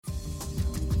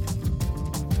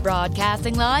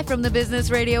Broadcasting live from the Business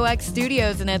Radio X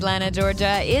studios in Atlanta,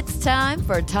 Georgia, it's time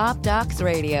for Top Docs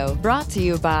Radio, brought to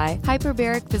you by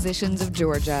Hyperbaric Physicians of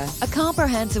Georgia, a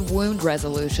comprehensive wound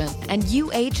resolution and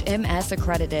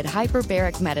UHMS-accredited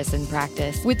hyperbaric medicine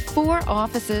practice with 4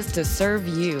 offices to serve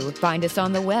you. Find us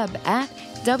on the web at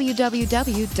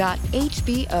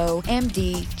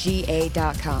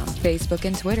www.hbomdga.com, Facebook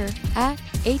and Twitter at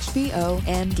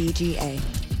hbomdga.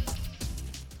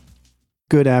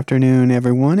 Good afternoon,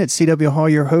 everyone. It's C.W. Hall,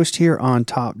 your host here on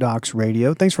Top Docs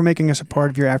Radio. Thanks for making us a part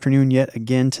of your afternoon yet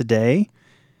again today.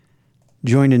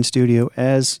 Joined in studio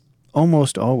as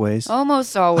almost always.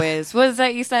 Almost always. What is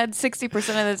that you said?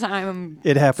 60% of the time?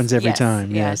 It happens every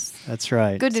time. Yes, that's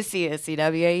right. Good to see you,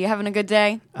 C.W. You having a good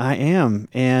day? I am,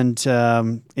 and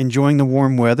enjoying the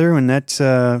warm weather, and that's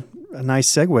a nice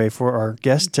segue for our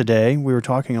guest today. We were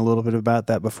talking a little bit about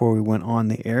that before we went on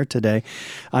the air today.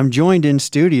 I'm joined in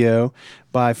studio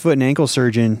by foot and ankle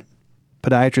surgeon,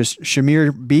 podiatrist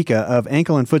Shamir Bika of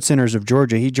Ankle and Foot Centers of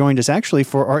Georgia. He joined us actually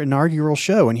for our inaugural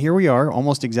show, and here we are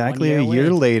almost exactly a year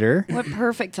later. What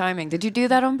perfect timing. Did you do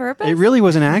that on purpose? It really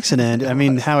was an accident. I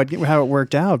mean, how it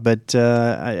worked out, but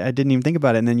I didn't even think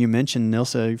about it. And then you mentioned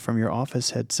Nilsa from your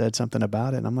office had said something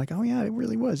about it, and I'm like, oh yeah, it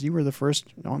really was. You were the first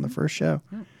on the first show.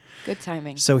 Good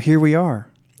timing. So here we are.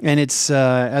 And it's,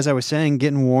 as I was saying,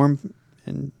 getting warm.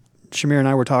 And Shamir and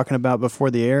I were talking about before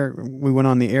the air, we went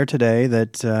on the air today,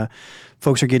 that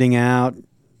folks are getting out,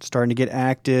 starting to get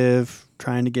active,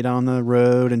 trying to get on the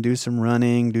road and do some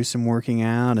running, do some working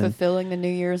out. Fulfilling the New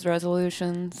Year's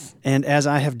resolutions. And as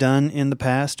I have done in the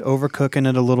past, overcooking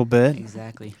it a little bit.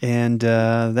 Exactly. And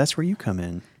that's where you come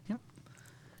in. Yep.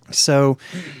 So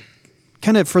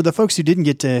kind of for the folks who didn't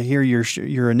get to hear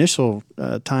your initial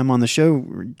time on the show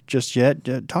just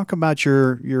yet, talk about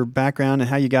your background and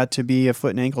how you got to be a foot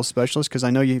and ankle specialist, because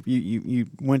I know you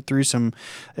went through some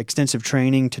extensive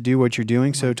training to do what you're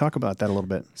doing. So talk about that a little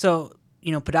bit. So,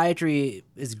 podiatry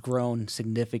has grown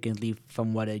significantly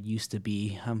from what it used to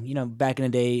be. Back in the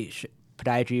day,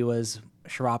 podiatry was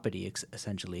chiropody,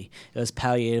 essentially. It was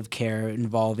palliative care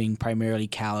involving primarily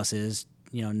calluses,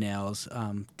 nails,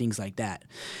 things like that.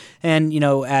 And,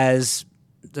 as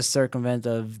the circumvent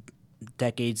of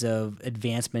decades of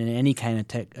advancement in any kind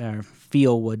of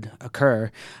field would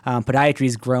occur, podiatry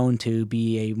has grown to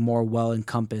be a more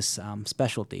well-encompassed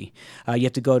specialty. You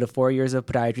have to go to 4 years of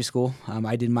podiatry school.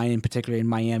 I did mine in particular in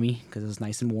Miami because it was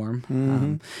nice and warm.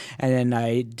 Mm-hmm. And then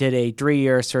I did a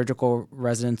 3-year surgical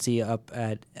residency up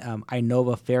at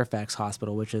Inova Fairfax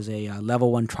Hospital, which is a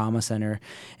level 1 trauma center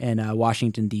in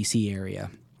Washington, D.C.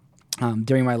 area.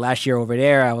 During my last year over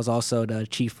there, I was also the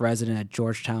chief resident at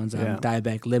Georgetown's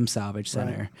Diabetic Limb Salvage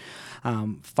Center. Right.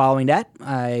 Following that,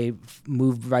 I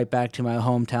moved right back to my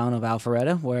hometown of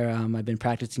Alpharetta, where I've been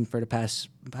practicing for the past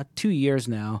about 2 years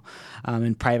now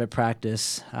in private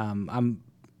practice. I'm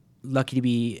lucky to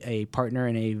be a partner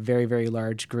in a very, very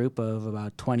large group of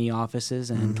about 20 offices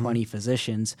and 20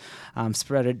 physicians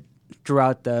spread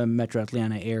throughout the Metro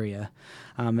Atlanta area.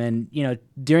 And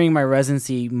during my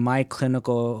residency, my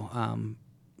clinical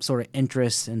sort of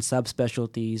interests and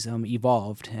subspecialties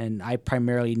evolved, and I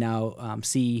primarily now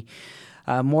see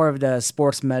more of the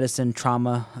sports medicine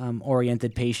trauma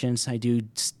oriented patients. I do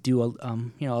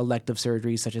elective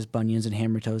surgeries such as bunions and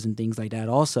hammer toes and things like that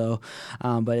also,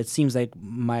 but it seems like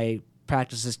my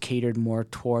practice is catered more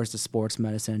towards the sports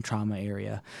medicine and trauma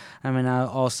area. I mean, I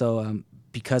also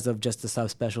because of just the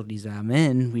subspecialties that I'm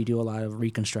in, we do a lot of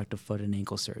reconstructive foot and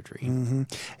ankle surgery. Mm-hmm.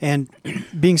 And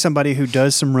being somebody who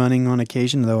does some running on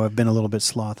occasion, though I've been a little bit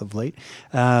sloth of late,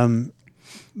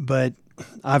 but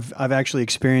I've actually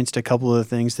experienced a couple of the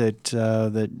things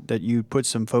that you put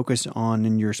some focus on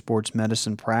in your sports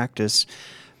medicine practice.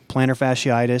 Plantar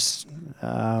fasciitis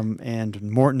and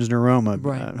Morton's neuroma.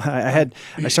 Right.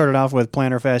 I started off with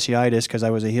plantar fasciitis because I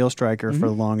was a heel striker for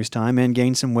the longest time and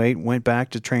gained some weight, went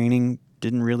back to training,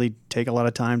 didn't really take a lot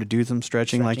of time to do some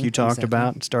stretching like you talked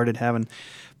about, and started having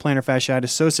plantar fasciitis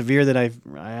so severe that I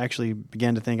actually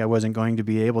began to think I wasn't going to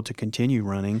be able to continue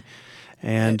running.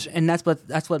 And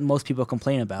that's what most people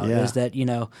complain about is that,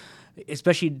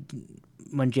 especially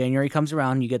when January comes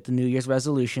around, you get the New Year's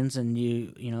resolutions, and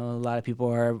a lot of people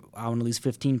are, I want to lose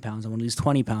 15 pounds, I want to lose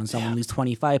 20 pounds, I want to lose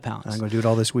 25 pounds. I'm going to do it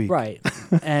all this week. Right.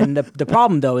 And the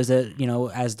problem, though, is that,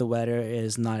 as the weather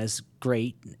is not as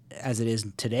great as it is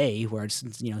today, where it's,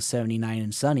 79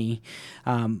 and sunny,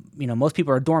 most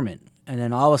people are dormant. And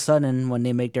then all of a sudden, when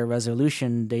they make their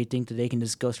resolution, they think that they can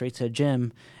just go straight to the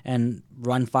gym and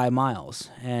run 5 miles.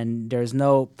 And there's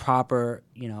no proper,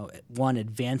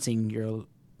 advancing your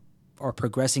or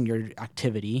progressing your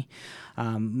activity.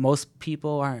 Most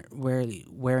people aren't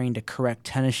wearing the correct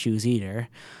tennis shoes either.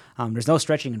 There's no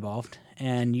stretching involved.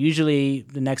 And usually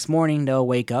the next morning they'll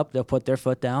wake up, they'll put their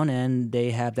foot down, and they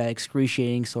have that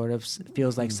excruciating sort of,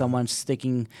 feels like someone's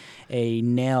sticking a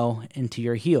nail into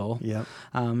your heel. Yep.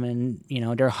 And,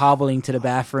 they're hobbling to the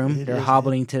bathroom, they're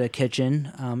hobbling to the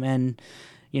kitchen. And,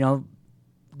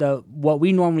 what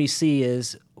we normally see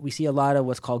is we see a lot of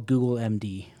what's called Google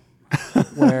MD,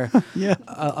 where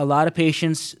a lot of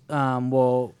patients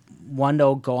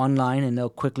they'll go online and they'll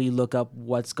quickly look up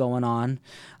what's going on.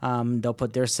 They'll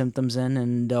put their symptoms in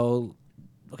and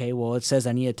it says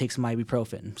I need to take some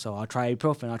ibuprofen. So I'll try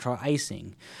ibuprofen, I'll try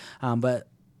icing. But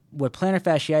with plantar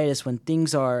fasciitis, when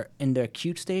things are in the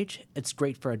acute stage, it's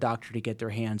great for a doctor to get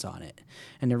their hands on it.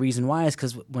 And the reason why is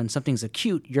because when something's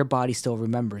acute, your body still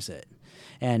remembers it.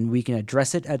 And we can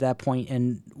address it at that point.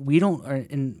 And we don't,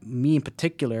 and me in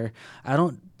particular, I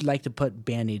don't like to put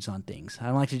Band-Aids on things. I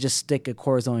don't like to just stick a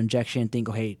cortisone injection and think,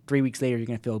 3 weeks later you're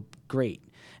going to feel great.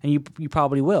 And you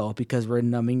probably will, because we're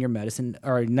numbing your medicine,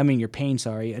 or numbing your pain,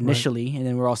 initially, right. And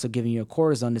then we're also giving you a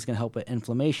cortisone that's going to help with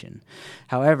inflammation.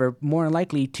 However, more than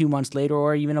likely 2 months later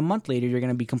or even a month later, you're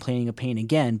going to be complaining of pain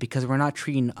again, because we're not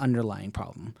treating an underlying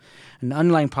problem. And the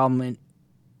underlying problem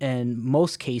in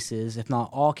most cases, if not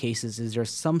all cases, is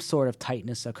there's some sort of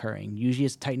tightness occurring. Usually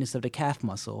it's tightness of the calf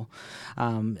muscle,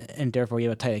 and therefore you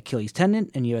have a tight Achilles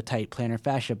tendon and you have a tight plantar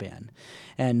fascia band.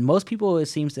 And most people, it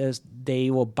seems as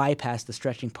they will bypass the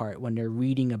stretching part when they're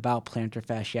reading about plantar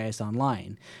fasciitis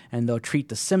online, and they'll treat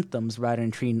the symptoms rather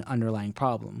than treating an underlying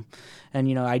problem.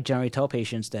 And, I generally tell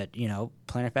patients that,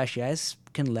 plantar fasciitis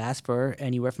can last for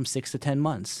anywhere from 6 to 10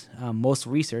 months. Most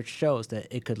research shows that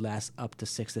it could last up to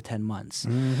 6 to 10 months.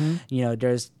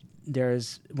 Mm-hmm.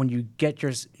 There's when you get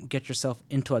yourself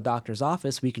into a doctor's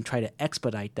office, we can try to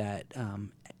expedite that,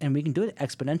 and we can do it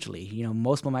exponentially.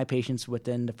 Most of my patients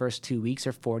within the first 2 weeks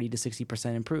are 40 to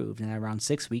 60% improved, and around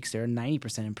 6 weeks they're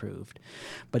 90% improved.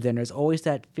 But then there's always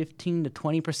that 15 to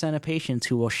 20% of patients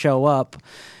who will show up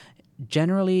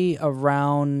generally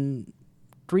around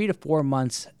 3 to 4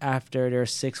 months after their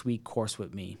 6-week course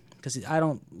with me. Because I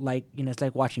don't like, it's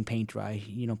like watching paint dry.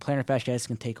 Plantar fasciitis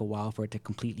can take a while for it to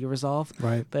completely resolve.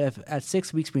 Right. But if at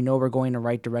 6 weeks we know we're going in the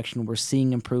right direction, we're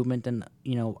seeing improvement, then,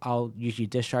 I'll usually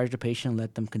discharge the patient and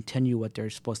let them continue what they're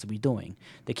supposed to be doing.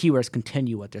 The key word is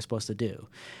continue what they're supposed to do.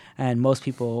 And most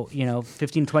people,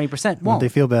 15 to 20% won't. They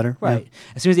feel better. Right.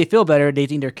 Yeah. As soon as they feel better, they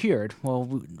think they're cured.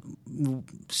 Well,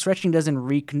 stretching doesn't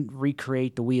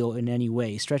recreate the wheel in any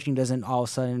way. Stretching doesn't all of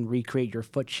a sudden recreate your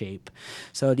foot shape.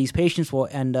 So these patients will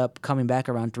end up coming back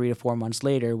around 3 to 4 months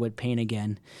later with pain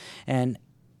again. And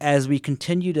as we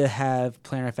continue to have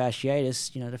plantar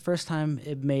fasciitis, the first time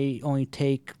it may only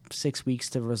take 6 weeks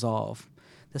to resolve.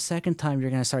 The second time, you're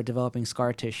going to start developing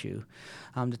scar tissue.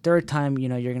 The third time,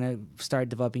 you're going to start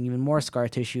developing even more scar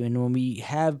tissue. And when we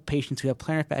have patients who have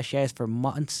plantar fasciitis for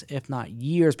months, if not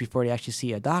years, before they actually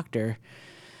see a doctor,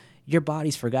 your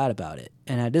body's forgot about it.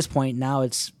 And at this point, now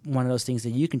it's one of those things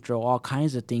that you can throw all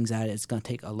kinds of things at it. It's going to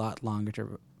take a lot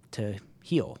longer to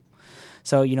heal.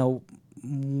 So,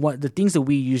 what the things that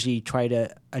we usually try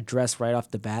to address right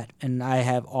off the bat, and I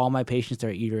have all my patients that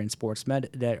are either in sports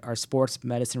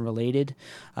medicine related,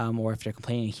 or if they're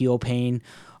complaining of heel pain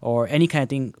or any kind of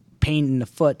thing, pain in the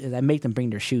foot, is I make them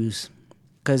bring their shoes.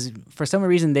 Because for some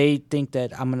reason they think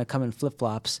that I'm going to come in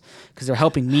flip-flops because they're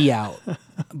helping me out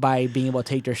by being able to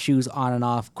take their shoes on and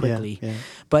off quickly. Yeah.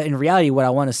 But in reality, what I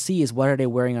want to see is what are they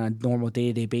wearing on a normal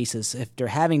day-to-day basis. If they're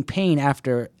having pain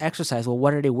after exercise, well,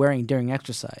 what are they wearing during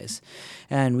exercise?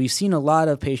 And we've seen a lot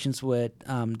of patients with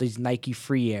these Nike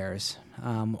Free Airs,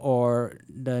 or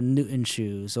the Newton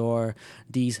shoes, or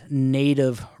these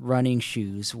native running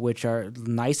shoes, which are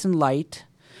nice and light.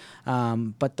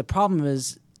 But the problem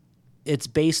is, it's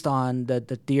based on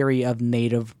the theory of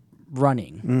native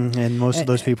running. And most of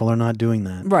those people are not doing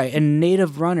that. Right. And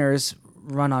native runners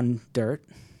run on dirt.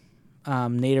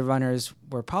 Native runners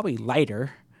were probably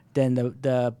lighter than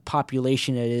the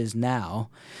population it is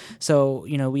now. So,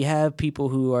 we have people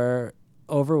who are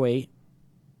overweight,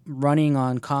 running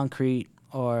on concrete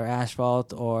or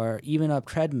asphalt or even a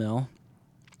treadmill,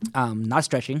 not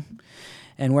stretching,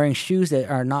 and wearing shoes that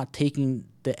are not taking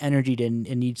the energy that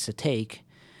it needs to take.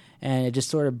 And it just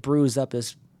sort of brews up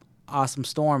this awesome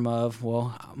storm of,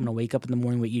 well, I'm going to wake up in the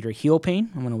morning with either heel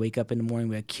pain, I'm going to wake up in the morning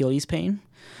with Achilles pain,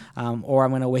 or I'm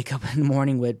going to wake up in the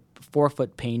morning with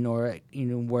forefoot pain, or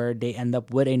where they end up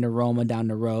with a neuroma down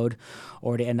the road,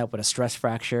 or they end up with a stress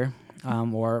fracture,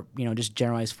 or just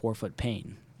generalized forefoot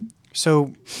pain.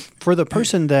 So for the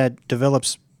person that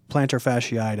develops plantar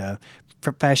fasciitis,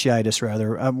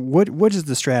 what is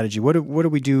the strategy? What do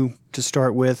we do to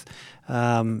start with,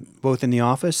 both in the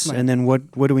office, right, and then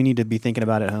what do we need to be thinking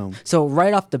about at home? So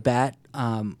right off the bat,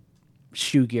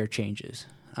 shoe gear changes.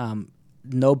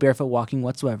 No barefoot walking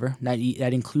whatsoever. That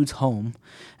includes home.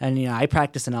 And, I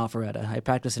practice in Alpharetta. I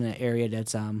practice in an area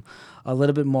that's a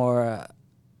little bit more,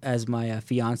 as my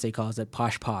fiance calls it,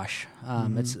 posh.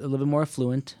 It's a little bit more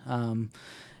affluent.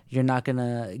 You're not going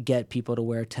to get people to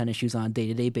wear tennis shoes on a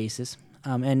day-to-day basis.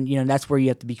 And, that's where you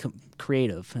have to be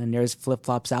creative. And there's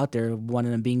flip-flops out there, one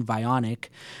of them being Vionic,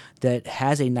 that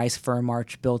has a nice firm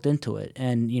arch built into it.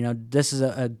 And, this is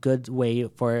a good way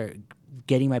for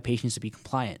getting my patients to be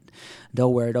compliant.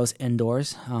 They'll wear those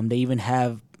indoors. They even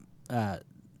have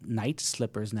night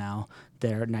slippers now.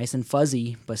 They're nice and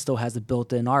fuzzy, but still has a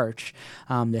built-in arch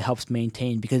that helps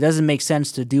maintain. Because it doesn't make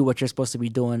sense to do what you're supposed to be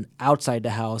doing outside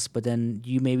the house, but then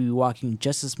you may be walking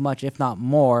just as much, if not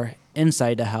more,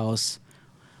 inside the house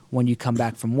when you come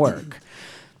back from work.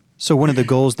 So one of the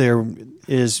goals there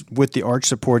is with the arch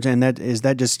support, and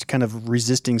that just kind of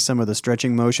resisting some of the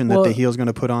stretching motion that the heel's going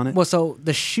to put on it? Well, so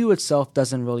the shoe itself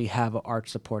doesn't really have an arch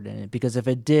support in it, because if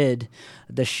it did,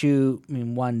 the shoe,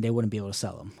 one, they wouldn't be able to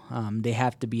sell them. They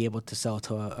have to be able to sell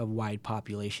to a wide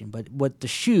population. But with the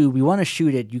shoe, we want a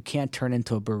shoe that you can't turn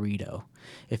into a burrito.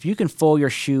 If you can fold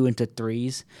your shoe into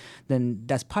threes, then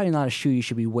that's probably not a shoe you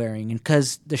should be wearing. And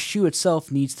because the shoe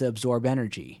itself needs to absorb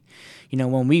energy.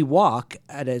 When we walk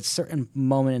at a certain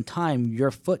moment in time,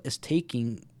 your foot is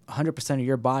taking 100% of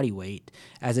your body weight.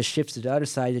 As it shifts to the other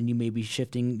side, then you may be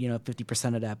shifting,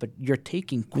 50% of that. But you're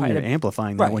taking quite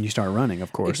amplifying that when you start running,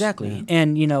 of course. Exactly. Yeah.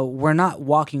 And, we're not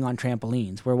walking on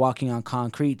trampolines. We're walking on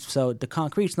concrete. So the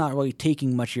concrete's not really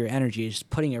taking much of your energy. It's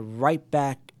putting it right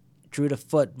back through the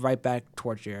foot, right back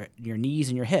towards your knees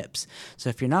and your hips. So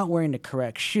if you're not wearing the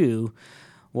correct shoe,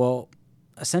 well,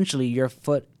 essentially your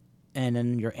foot and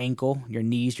then your ankle, your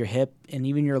knees, your hip, and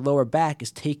even your lower back is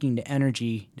taking the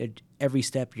energy that every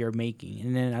step you're making.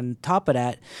 And then on top of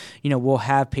that, we'll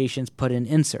have patients put in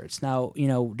inserts. Now,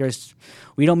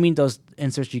 we don't mean those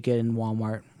inserts you get in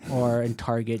Walmart or in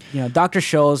Target. Dr.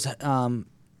 Scholl's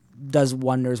does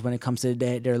wonders when it comes to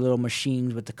their little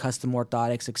machines with the custom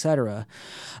orthotics, etc.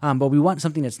 But we want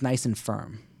something that's nice and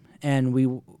firm. And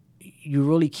you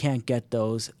really can't get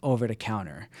those over the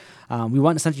counter. We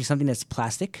want essentially something that's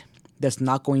plastic, that's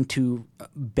not going to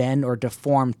bend or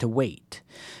deform to weight.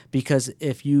 Because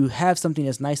if you have something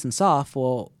that's nice and soft,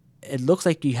 well, it looks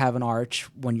like you have an arch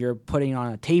when you're putting it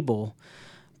on a table.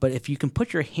 But if you can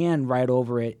put your hand right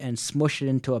over it and smush it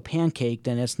into a pancake,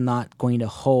 then it's not going to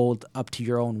hold up to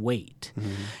your own weight.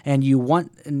 Mm-hmm.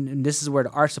 And this is where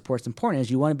the arch support is important, is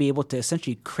you want to be able to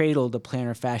essentially cradle the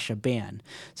plantar fascia band.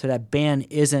 So that band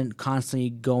isn't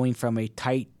constantly going from a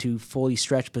tight to fully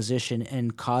stretched position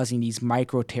and causing these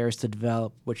micro tears to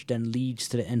develop, which then leads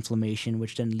to the inflammation,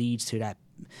 which then leads to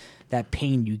that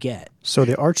pain you get. So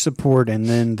the arch support and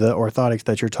then the orthotics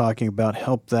that you're talking about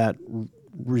help that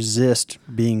resist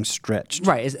being stretched.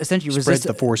 Right. Essentially spreads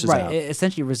the forces out. Right. It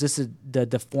essentially resisted the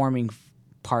deforming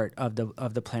part of the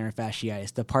plantar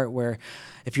fasciitis. The part where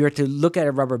if you were to look at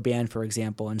a rubber band, for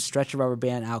example, and stretch a rubber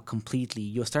band out completely,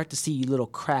 you'll start to see little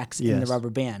cracks in the rubber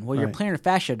band. Well, your plantar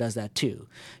fascia does that too.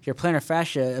 Your plantar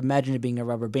fascia, imagine it being a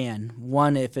rubber band.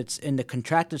 One, if it's in the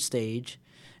contracted stage,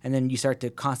 and then you start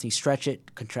to constantly stretch it,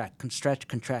 stretch,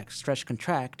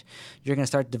 contract, you're going to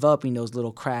start developing those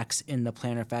little cracks in the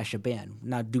plantar fascia band.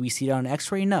 Now, do we see that on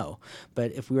X-ray? No.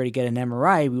 But if we were to get an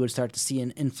MRI, we would start to see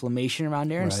an inflammation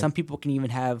around there. And some people can even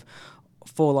have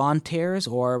full-on tears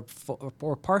or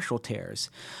partial tears.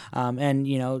 And,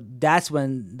 that's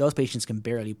when those patients can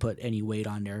barely put any weight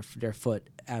on their foot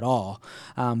at all.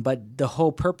 But the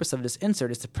whole purpose of this insert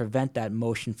is to prevent that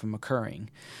motion from occurring.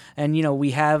 And,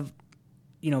 we have...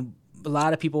 a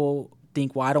lot of people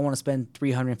think, well, I don't want to spend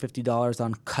 $350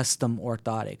 on custom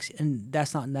orthotics, and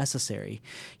that's not necessary.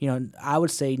 I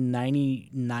would say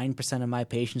 99% of my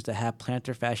patients that have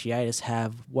plantar fasciitis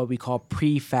have what we call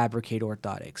prefabricated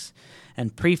orthotics.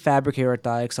 And prefabricated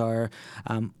orthotics are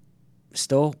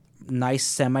still nice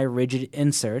semi-rigid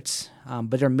inserts,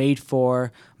 but they're made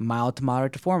for mild to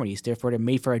moderate deformities. Therefore, they're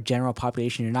made for a general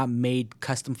population. They're not made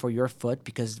custom for your foot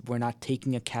because we're not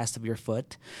taking a cast of your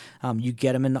foot. You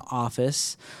get them in the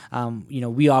office.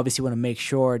 We obviously want to make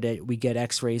sure that we get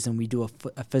X-rays and we do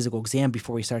a physical exam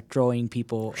before we start throwing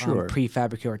people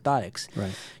prefabricated orthotics.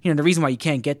 Right. The reason why you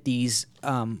can't get these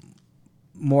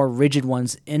more rigid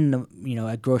ones in the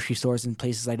at grocery stores and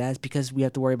places like that is because we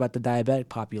have to worry about the diabetic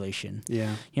population.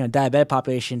 Yeah. Diabetic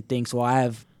population thinks, well, I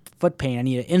have foot pain, I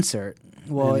need an insert.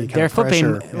 Well, their foot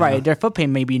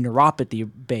pain may be neuropathy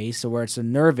based, or where it's a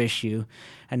nerve issue,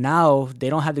 and now they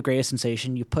don't have the greatest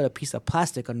sensation. You put a piece of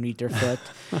plastic underneath their foot,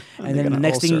 and then the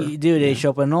next thing you do, they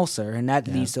show up with an ulcer, and that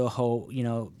leads to a whole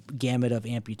gamut of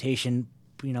amputation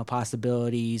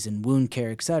possibilities and wound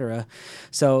care, etc.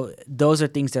 So those are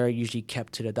things that are usually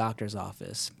kept to the doctor's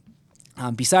office.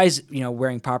 Besides,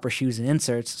 wearing proper shoes and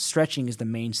inserts, stretching is the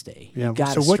mainstay. Yeah. You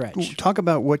gotta stretch. Talk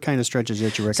about what kind of stretches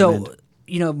that you recommend.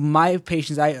 So, my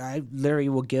patients, I literally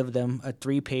will give them a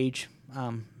 3-page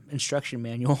instruction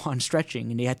manual on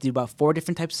stretching, and they have to do about 4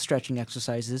 different types of stretching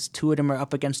exercises. 2 of them are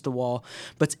up against the wall,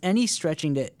 but it's any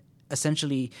stretching that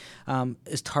essentially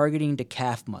is targeting the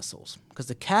calf muscles, because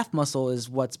the calf muscle is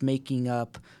what's making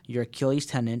up your Achilles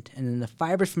tendon, and then the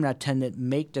fibers from that tendon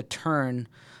make the turn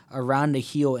around the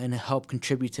heel and help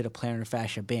contribute to the plantar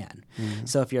fascia band. Mm-hmm.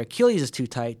 So if your Achilles is too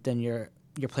tight, then your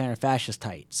plantar fascia is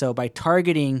tight. So by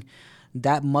targeting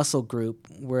that muscle group,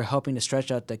 we're helping to stretch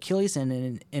out the Achilles,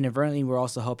 and inadvertently we're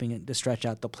also helping to stretch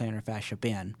out the plantar fascia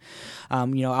band.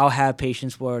 I'll have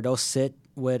patients where they'll sit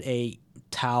with a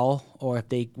towel, or if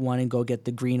they want to go get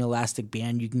the green elastic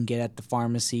band you can get at the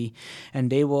pharmacy, and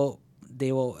they will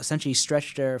essentially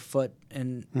stretch their foot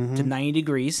to 90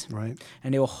 degrees, right,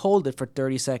 and they will hold it for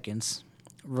 30 seconds,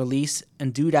 release,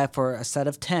 and do that for a set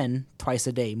of 10 twice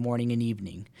a day, morning and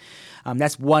evening.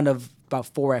 That's one of about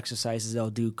 4 exercises they'll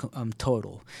do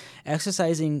total.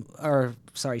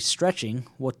 Stretching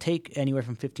will take anywhere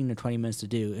from 15 to 20 minutes to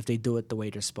do if they do it the way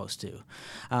they're supposed to.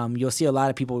 You'll see a lot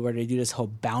of people where they do this whole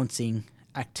bouncing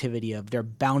activity of they're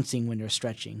bouncing when they're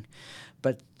stretching.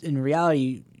 But in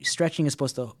reality, stretching is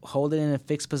supposed to hold it in a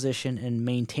fixed position and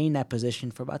maintain that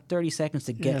position for about 30 seconds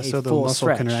to get a full stretch. So the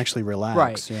muscle can actually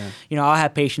relax. Right. Yeah. I'll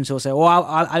have patients who will say, well,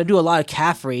 I do a lot of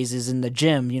calf raises in the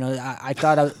gym. I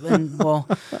thought,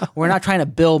 we're not trying to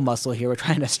build muscle here. We're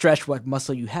trying to stretch what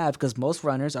muscle you have, because most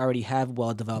runners already have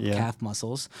well-developed calf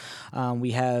muscles.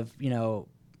 We have,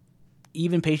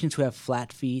 even patients who have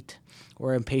flat feet,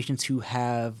 or in patients who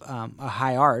have a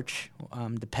high arch,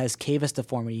 the pes cavus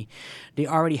deformity, they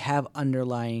already have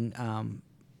underlying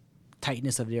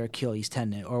tightness of their Achilles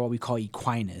tendon, or what we call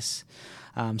equinus.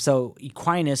 So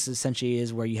equinus essentially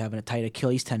is where you have a tight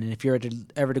Achilles tendon. If you're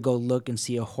ever to go look and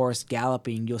see a horse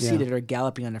galloping, you'll see that they're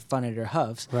galloping on the front of their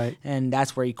hooves. Right. And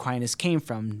that's where equinus came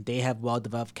from. They have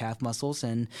well-developed calf muscles,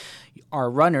 and our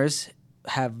runners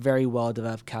have very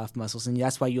well-developed calf muscles, and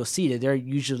that's why you'll see that they're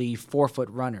usually 4-foot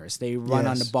runners. They run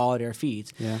on the ball of their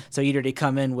feet. Yeah. So either they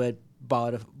come in with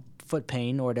ball of foot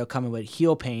pain, or they'll come in with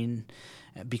heel pain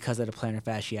because of the plantar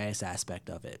fasciitis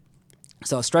aspect of it.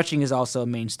 So stretching is also a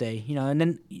mainstay, and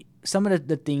then some of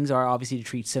the things are obviously to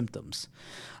treat symptoms.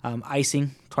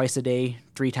 Icing twice a day,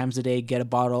 3 times a day, get a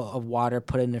bottle of water,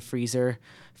 put it in the freezer,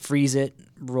 freeze it,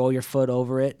 roll your foot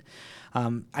over it.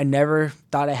 I never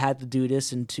thought I had to do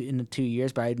this in the 2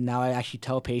 years, but now I actually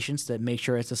tell patients to make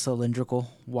sure it's a cylindrical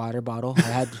water bottle.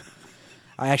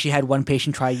 I actually had one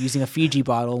patient try using a Fiji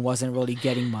bottle and wasn't really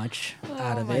getting much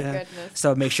out of it. Goodness.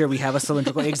 So make sure we have a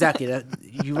cylindrical. Exactly.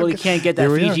 You really can't get that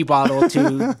Fiji bottle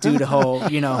to do the whole,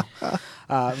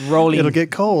 rolling. It'll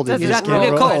get cold. It'll get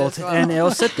cold, and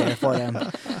it'll sit there for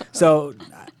them. So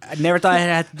I never thought I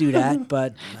had to do that,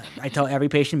 but I tell every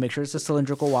patient, make sure it's a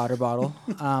cylindrical water bottle.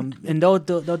 And they'll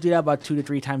do that about 2 to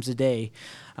 3 times a day.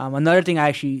 Another thing I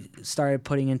actually started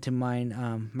putting into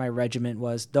my regimen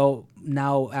was they'll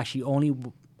now actually only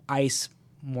ice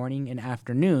morning and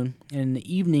afternoon. And in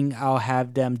the evening, I'll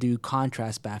have them do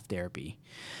contrast bath therapy,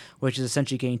 which is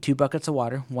essentially getting 2 buckets of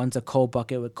water. One's a cold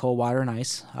bucket with cold water and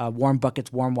ice. Warm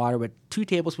buckets, warm water with 2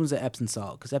 tablespoons of Epsom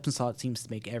salt, because Epsom salt seems to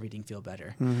make everything feel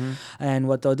better. Mm-hmm. And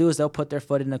what they'll do is they'll put their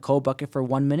foot in a cold bucket for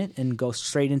 1 minute and go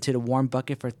straight into the warm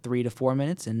bucket for 3 to 4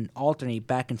 minutes and alternate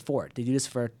back and forth. They do this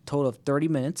for a total of 30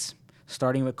 minutes,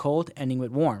 starting with cold, ending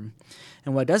with warm.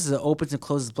 And what it does is it opens and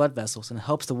closes blood vessels and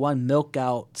helps the one milk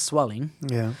out swelling,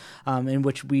 in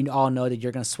which we all know that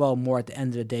you're going to swell more at the end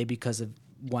of the day because of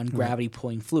one, gravity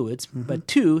pulling fluids, but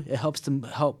 2, it helps them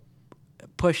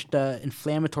push the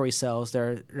inflammatory cells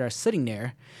that are sitting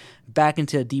there back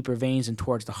into the deeper veins and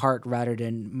towards the heart, rather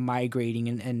than migrating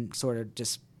and sort of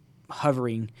just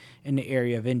hovering in the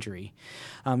area of injury.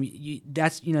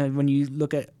 That's when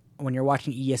you're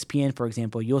watching ESPN, for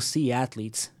example, you'll see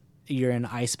athletes either in an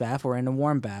ice bath or in a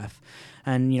warm bath,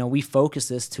 and we focus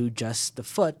this to just the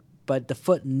foot. But the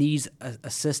foot needs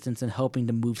assistance in helping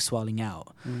to move swelling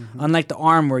out. Mm-hmm. Unlike the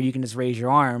arm, where you can just raise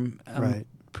your arm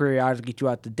periodically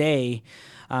throughout the day,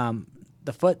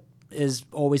 the foot is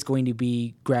always going to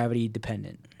be gravity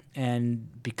dependent. And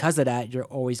because of that, you're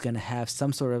always going to have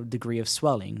some sort of degree of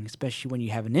swelling, especially when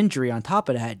you have an injury on top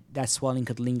of that. That swelling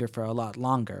could linger for a lot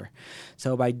longer.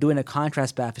 So by doing a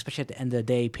contrast bath, especially at the end of the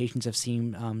day, patients have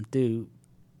seen to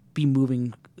be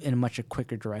moving in a much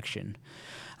quicker direction.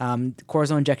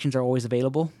 Cortisone injections are always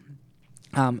available.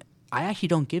 I actually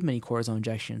don't give many cortisone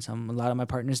injections. A lot of my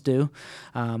partners do.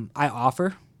 I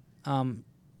offer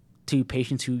to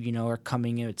patients who, are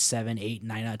coming in at 7, 8,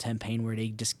 9 out of 10 pain where they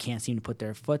just can't seem to put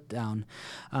their foot down.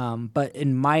 But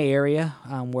in my area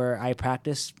where I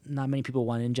practice, not many people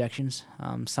want injections.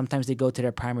 Sometimes they go to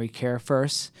their primary care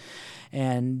first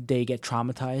and they get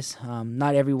traumatized.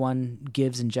 Not everyone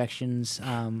gives injections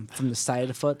from the side of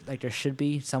the foot like there should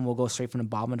be. Some will go straight from the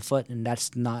bottom of the foot, and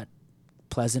that's not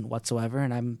pleasant whatsoever,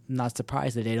 and I'm not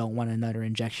surprised that they don't want another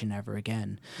injection ever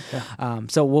again. Okay.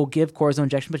 So we'll give cortisone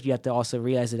injection, but you have to also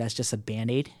realize that that's just a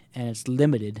Band-Aid, and it's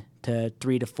limited to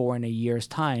 3 to 4 in a year's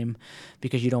time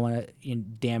because you don't want to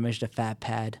damage the fat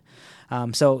pad.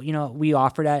 So we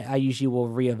offer that. I usually will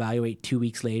reevaluate 2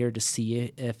 weeks later to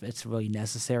see if it's really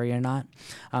necessary or not.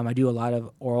 I do a lot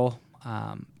of oral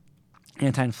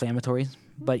anti-inflammatories.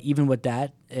 But even with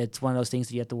that, it's one of those things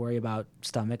that you have to worry about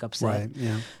stomach upset. Right,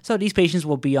 yeah. So these patients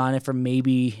will be on it for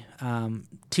maybe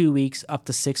 2 weeks up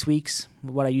to 6 weeks.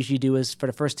 What I usually do is for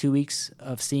the first 2 weeks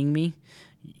of seeing me,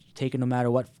 take it no matter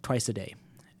what, twice a day.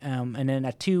 And then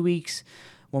at 2 weeks,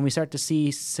 when we start to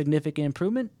see significant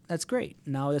improvement, that's great.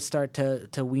 Now let's start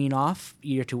to wean off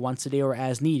either to once a day or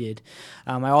as needed.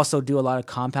 I also do a lot of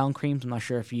compound creams. I'm not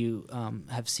sure if you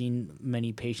have seen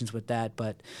many patients with that,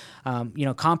 but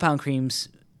compound creams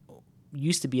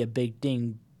used to be a big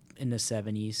thing in the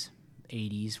 70s,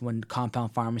 80s when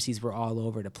compound pharmacies were all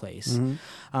over the place.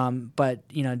 Mm-hmm. But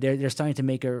they're starting to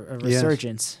make a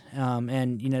resurgence. Yes.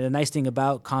 And the nice thing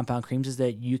about compound creams is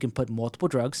that you can put multiple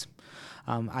drugs.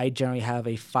 I generally have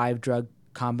a 5-drug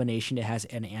combination. It has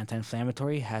an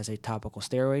anti-inflammatory, it has a topical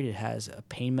steroid, it has a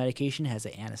pain medication, it has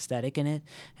an anesthetic in it,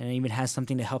 and it even has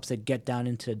something that helps it get down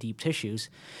into the deep tissues.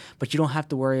 But you don't have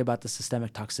to worry about the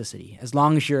systemic toxicity as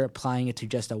long as you're applying it to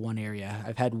just one area.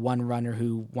 I've had one runner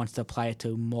who wants to apply it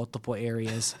to multiple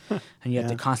areas, and you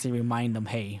have to constantly remind them,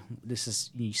 hey,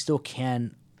 you still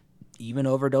can even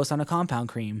overdose on a compound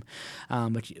cream,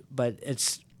 but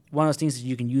it's one of those things that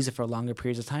you can use it for longer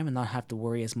periods of time and not have to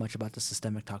worry as much about the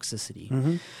systemic toxicity.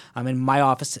 Mm-hmm. In my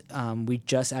office, we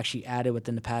just actually added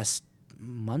within the past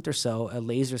month or so a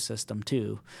laser system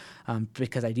too,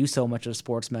 because I do so much of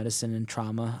sports medicine and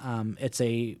trauma. It's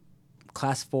a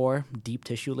class 4 deep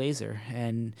tissue laser,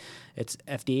 and it's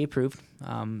FDA approved.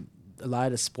 A lot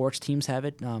of the sports teams have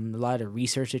it. A lot of the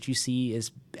research that you see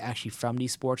is actually from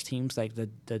these sports teams, like the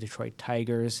Detroit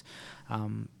Tigers,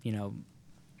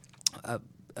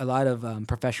 a lot of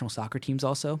professional soccer teams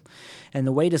also. And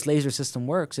the way this laser system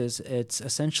works is it's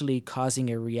essentially causing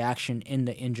a reaction in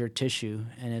the injured tissue,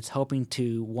 and it's helping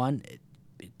to,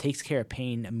 it takes care of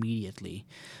pain immediately.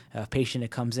 A patient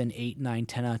that comes in 8, 9,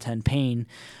 10 out of 10 pain,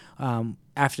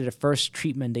 after the first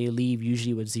treatment, they leave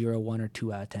usually with 0, 1, or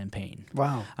 2 out of 10 pain.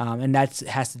 Wow. And that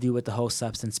has to do with the whole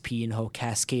substance P and the whole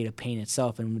cascade of pain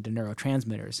itself and with the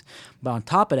neurotransmitters. But on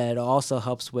top of that, it also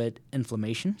helps with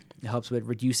inflammation. It helps with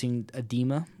reducing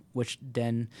edema, which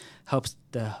then helps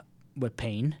with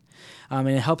pain. And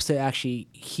it helps to actually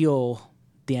heal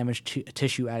damaged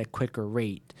tissue at a quicker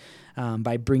rate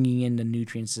by bringing in the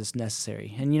nutrients that's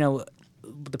necessary. And,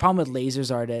 the problem with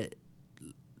lasers are that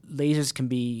lasers can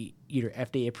be either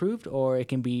FDA approved or it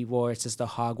can be where it's just a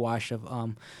hogwash of,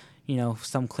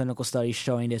 some clinical studies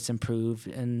showing it's improved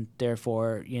and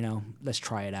therefore, let's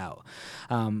try it out.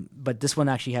 But this one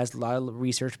actually has a lot of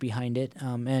research behind it.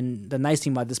 And the nice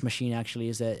thing about this machine actually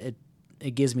is that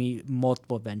it gives me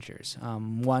multiple ventures.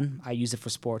 One, I use it for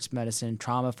sports medicine,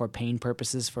 trauma, for pain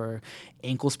purposes, for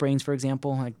ankle sprains, for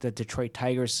example. Like the Detroit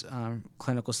Tigers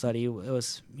clinical study, he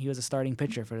was a starting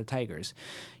pitcher for the Tigers.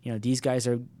 These guys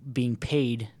are being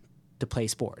paid to play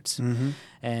sports. Mm-hmm.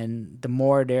 And the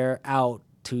more they're out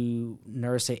to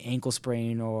nurse an ankle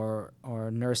sprain or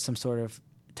nurse some sort of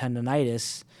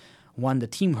tendonitis, one, the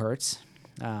team hurts.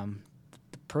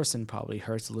 Person probably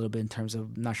hurts a little bit in terms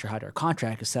of not sure how their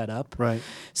contract is set up. Right.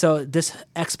 So this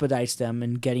expedites them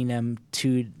in getting them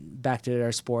back to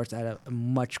their sports at a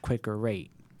much quicker rate.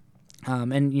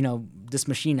 And this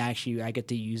machine actually, I get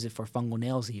to use it for fungal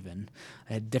nails even.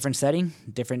 A different setting,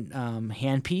 different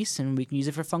hand piece, and we can use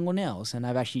it for fungal nails. And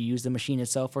I've actually used the machine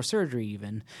itself for surgery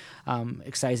even,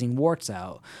 excising warts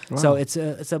out. Wow. So it's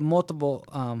a multiple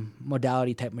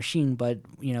modality type machine, but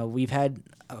we've had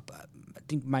I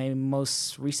think my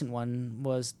most recent one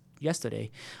was yesterday.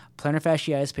 Plantar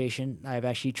fasciitis patient I've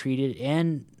actually treated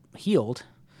and healed.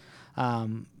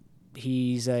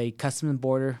 He's a Customs and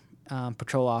Border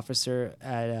patrol officer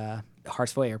at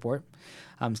Hartsville Airport.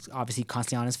 Obviously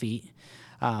constantly on his feet.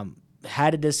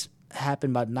 Had this happen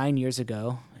about 9 years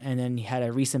ago, and then he had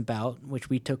a recent bout, which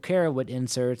we took care of with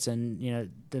inserts and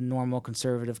the normal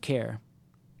conservative care.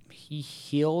 He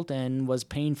healed and was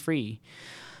pain-free.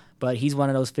 But he's one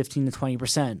of those 15 to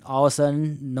 20%. All of a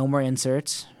sudden, no more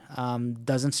inserts,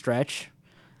 doesn't stretch,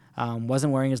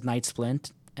 wasn't wearing his night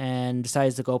splint, and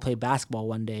decides to go play basketball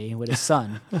one day with his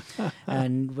son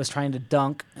and was trying to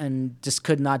dunk and just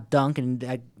could not dunk, and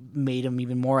that made him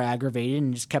even more aggravated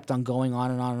and just kept on going on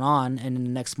and on and on. And then the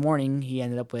next morning he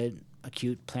ended up with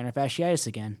acute plantar fasciitis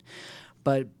again.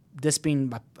 But this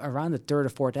being around the third or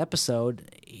fourth episode,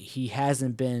 he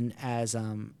hasn't been as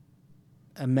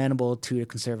amenable to the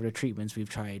conservative treatments. We've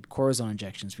tried cortisone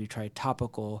injections. We've tried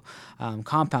topical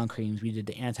compound creams. We did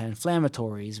the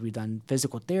anti-inflammatories. We've done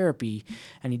physical therapy,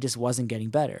 and he just wasn't getting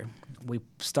better. We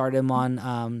started him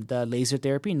on the laser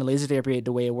therapy, and the laser therapy,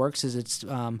 the way it works is it's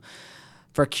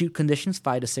for acute conditions,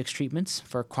 5 to 6 treatments.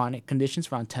 For chronic conditions,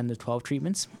 around 10 to 12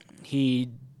 treatments. He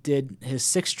did his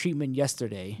 6th treatment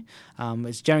yesterday.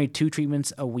 It's generally 2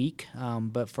 treatments a week,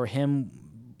 but for him,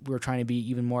 we're trying to be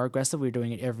even more aggressive. We're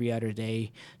doing it every other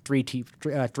day, 3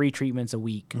 treatments a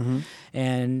week. Mm-hmm.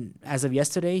 And as of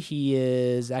yesterday, he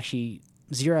is actually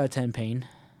 0 out of 10 pain.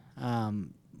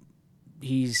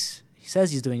 He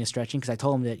says he's doing his stretching, because I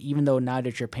told him that even though now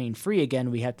that you're pain-free again,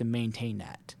 we have to maintain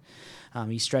that.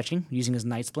 He's stretching, using his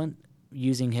night splint,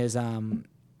 using his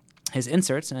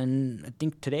inserts, and I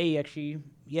think today actually,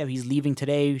 he's leaving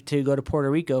today to go to Puerto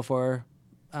Rico for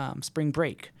spring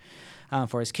break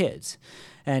for his kids.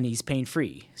 And he's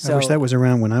pain-free. So, I wish that was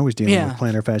around when I was dealing with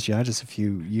plantar fasciitis a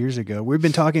few years ago. We've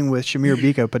been talking with Shamir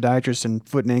Biko, podiatrist and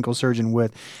foot and ankle surgeon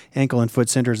with Ankle and Foot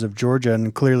Centers of Georgia,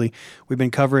 and clearly we've been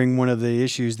covering one of the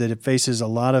issues that it faces a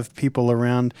lot of people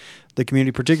around the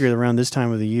community, particularly around this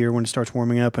time of the year when it starts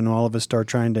warming up and all of us start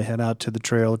trying to head out to the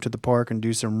trail, to the park, and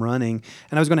do some running.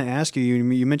 And I was going to ask you,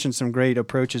 you mentioned some great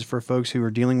approaches for folks who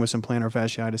are dealing with some plantar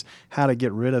fasciitis, how to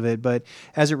get rid of it. But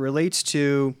as it relates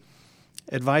to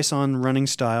advice on running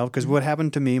style, because what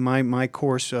happened to me, my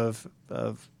course of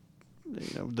the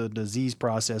disease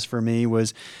process for me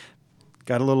was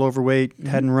got a little overweight,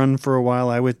 hadn't run for a while.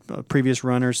 I was a previous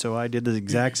runner, so I did the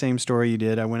exact same story you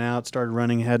did. I went out, started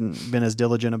running, hadn't been as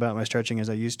diligent about my stretching as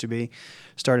I used to be,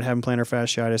 started having plantar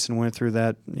fasciitis, and went through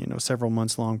that several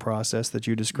months long process that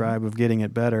you describe of getting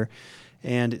it better.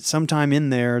 And sometime in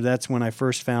there, that's when I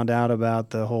first found out about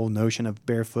the whole notion of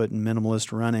barefoot and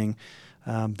minimalist running.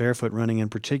 Barefoot running in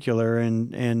particular,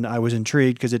 and I was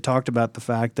intrigued because it talked about the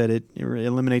fact that it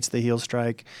eliminates the heel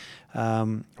strike,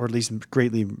 or at least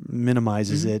greatly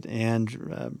minimizes it,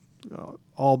 and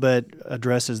all but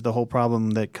addresses the whole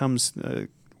problem that comes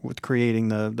with creating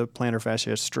the plantar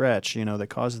fascia stretch, that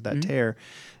causes that tear,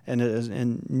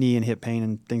 and knee and hip pain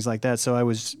and things like that. So I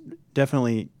was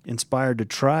definitely inspired to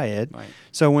try it. Right.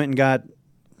 So I went and got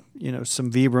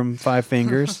some Vibram 5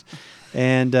 fingers.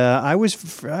 And I was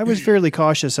fairly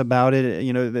cautious about it.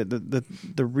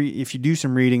 If you do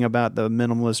some reading about the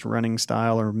minimalist running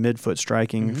style or midfoot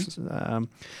striking,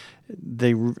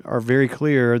 they are very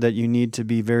clear that you need to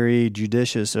be very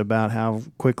judicious about how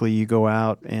quickly you go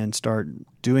out and start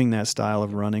doing that style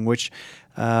of running, which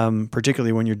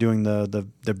particularly when you're doing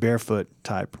the barefoot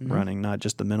type running, not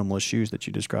just the minimalist shoes that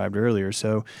you described earlier.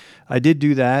 So I did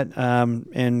do that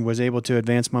and was able to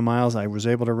advance my miles. I was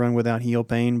able to run without heel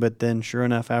pain, but then sure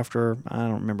enough, after, I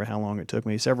don't remember how long it took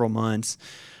me, several months,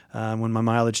 when my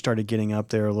mileage started getting up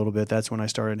there a little bit, that's when I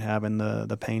started having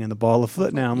the pain in the ball of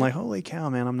foot. Now I'm like, holy cow,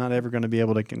 man, I'm not ever going to be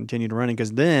able to continue to running,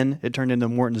 because then it turned into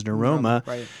Morton's neuroma,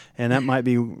 and that might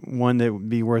be one that would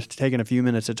be worth taking a few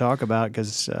minutes to talk about,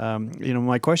 because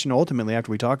my question ultimately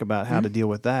after we talk about how to deal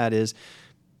with that is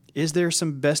there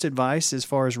some best advice as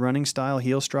far as running style,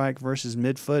 heel strike versus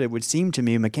midfoot? It would seem to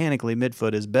me mechanically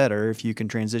midfoot is better if you can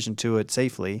transition to it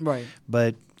safely. Right.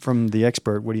 But from the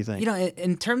expert, what do you think?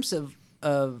 In terms of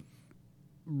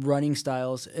running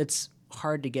styles, it's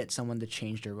hard to get someone to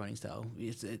change their running style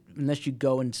unless you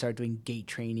go and start doing gait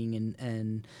training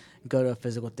and go to a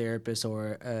physical therapist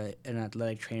or an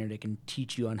athletic trainer that can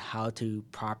teach you on how to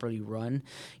properly run.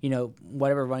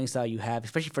 Whatever running style you have,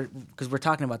 especially because we're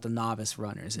talking about the novice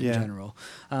runners in general.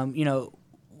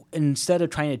 Instead of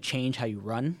trying to change how you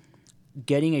run,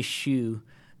 getting a shoe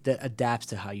that adapts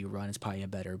to how you run is probably a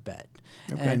better bet.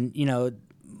 Okay. And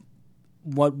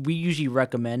what we usually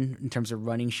recommend in terms of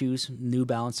running shoes, New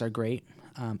Balance are great.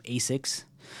 Asics.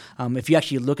 If you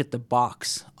actually look at the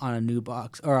box on a New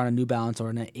Balance or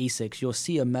an Asics, you'll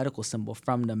see a medical symbol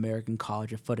from the American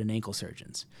College of Foot and Ankle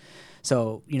Surgeons.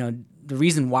 So, the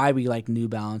reason why we like New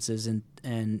Balances and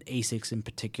Asics in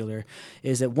particular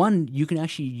is that, one, you can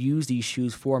actually use these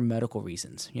shoes for medical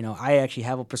reasons. I actually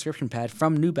have a prescription pad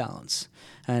from New Balance,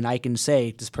 and I can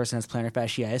say this person has plantar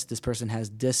fasciitis, this person has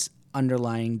this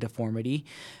underlying deformity.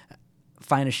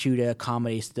 find a shoe that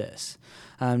accommodates this.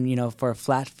 For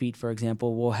flat feet, for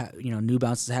example, we'll have, New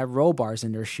Balances have roll bars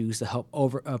in their shoes to help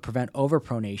prevent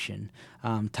overpronation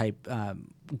type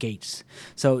gaits.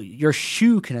 So your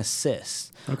shoe can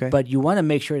assist, but you want to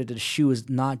make sure that the shoe is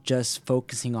not just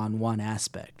focusing on one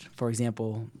aspect. For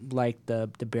example, like the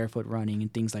barefoot running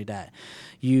and things like that.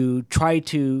 You try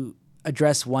to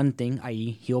address one thing,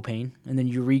 i.e. heel pain, and then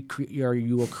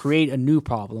you will create a new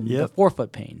problem, the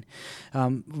forefoot pain,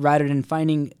 rather than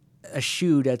finding a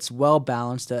shoe that's well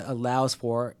balanced that allows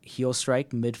for heel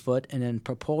strike, midfoot, and then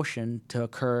propulsion to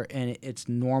occur in its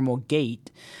normal gait.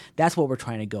 That's what we're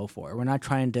trying to go for. We're not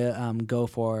trying to go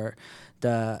for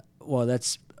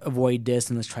let's avoid this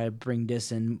and let's try to bring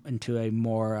this into a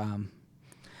more, a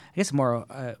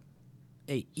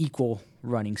equal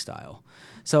running style.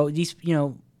 So these,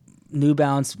 New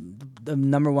Balance, the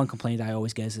number one complaint I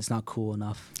always get is it's not cool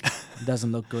enough. It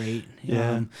doesn't look great.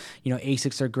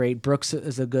 Asics are great. Brooks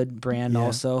is a good brand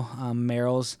also.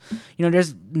 Merrell's.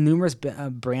 There's numerous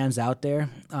brands out there.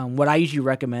 What I usually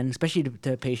recommend, especially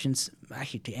to patients,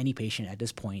 actually to any patient at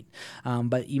this point,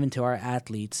 but even to our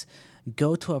athletes,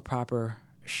 go to a proper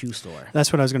shoe store.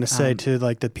 That's what I was going to say too,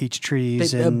 like the Peach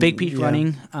Trees. Big Peach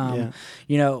Running.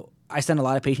 I send a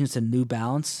lot of patients to New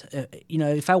Balance.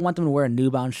 If I want them to wear a New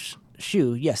Balance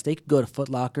shoe, yes, they could go to Foot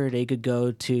Locker. They could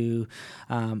go to,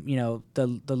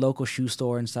 the local shoe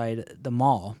store inside the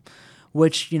mall,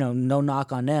 which, no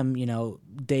knock on them.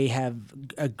 They have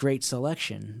a great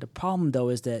selection. The problem, though,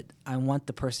 is that I want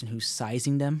the person who's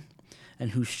sizing them and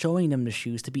who's showing them the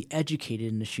shoes to be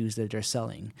educated in the shoes that they're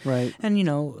selling. Right. And,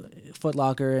 Foot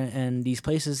Locker and these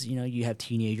places, you have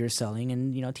teenagers selling,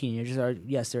 and, teenagers are,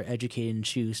 yes, they're educated in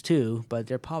shoes too, but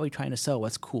they're probably trying to sell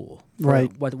what's cool.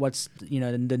 Right. What's,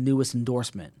 the newest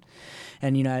endorsement.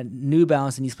 And, at New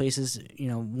Balance in these places,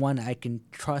 one, I can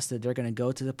trust that they're going to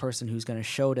go to the person who's going to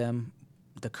show them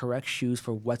the correct shoes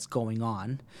for what's going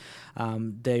on.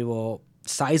 They will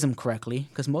size them correctly,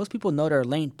 because most people know their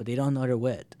length, but they don't know their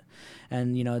width.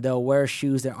 And, they'll wear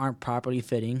shoes that aren't properly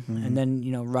fitting. Mm-hmm. And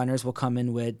then, runners will come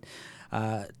in with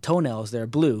toenails that are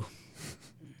blue.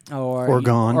 Or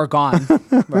gone. Or gone,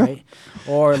 right?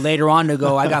 Or later on to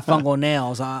go, I got fungal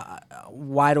nails.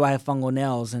 Why do I have fungal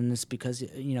nails? And it's because,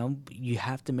 you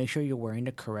have to make sure you're wearing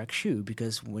the correct shoe,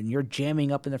 because when you're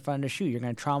jamming up in the front of the shoe, you're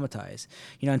going to traumatize.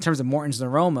 In terms of Morton's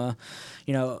Neuroma,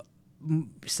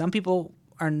 some people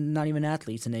are not even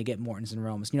athletes and they get Morton's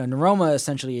neuromas. Neuroma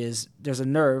essentially is there's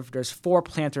 4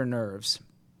 plantar nerves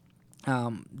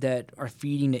that are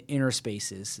feeding the inner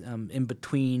spaces in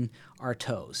between our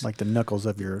toes. Like the knuckles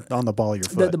on the ball of your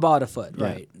foot. The ball of the foot,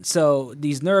 right. So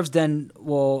these nerves then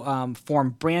will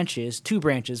form 2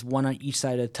 branches, one on each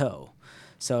side of the toe.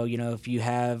 So, if you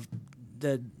have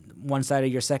the one side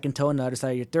of your second toe and the other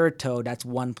side of your third toe, that's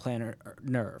one plantar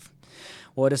nerve.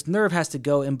 Well, this nerve has to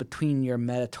go in between your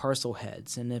metatarsal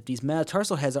heads. And if these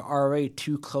metatarsal heads are already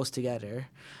too close together,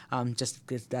 just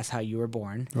because that's how you were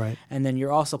born, right, and then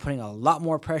you're also putting a lot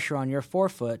more pressure on your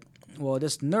forefoot, well,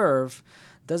 this nerve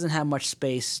doesn't have much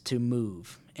space to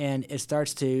move. And it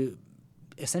starts to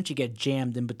essentially get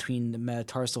jammed in between the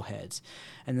metatarsal heads.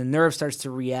 And the nerve starts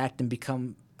to react and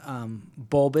become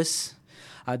bulbous.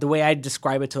 The way I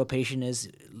describe it to a patient is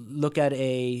look at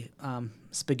a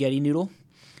spaghetti noodle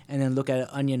and then look at an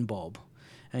onion bulb.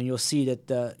 And you'll see that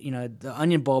the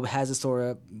onion bulb has a sort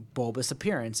of bulbous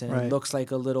appearance, and right, it looks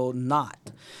like a little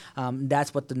knot.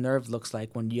 That's what the nerve looks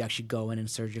like when you actually go in and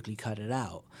surgically cut it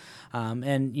out.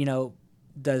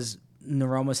 Does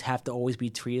neuromas have to always be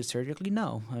treated surgically?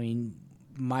 No. I mean,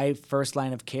 my first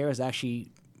line of care is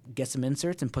actually get some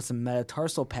inserts and put some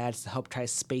metatarsal pads to help try to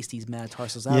space these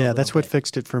metatarsals out. Yeah, that's what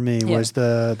fixed it for me. Was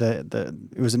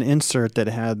it was an insert that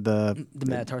had the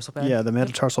metatarsal pad. Yeah, the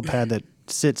metatarsal pad that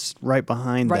sits right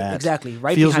behind that. Exactly.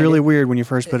 Right. Feels really weird when you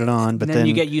first put it on, but then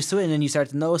you get used to it, and then you start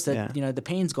to notice that the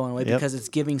pain's going away because it's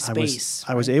giving space.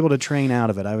 I was able to train out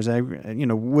of it. I was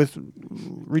with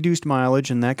reduced mileage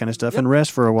and that kind of stuff, and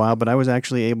rest for a while, but I was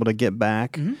actually able to get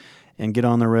back and get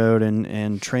on the road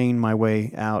and train my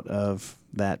way out of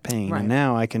that pain. Right. And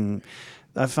now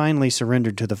I finally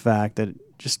surrendered to the fact that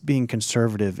just being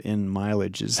conservative in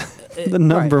mileage is the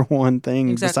number one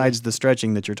thing besides the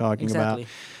stretching that you're talking about,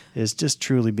 is just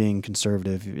truly being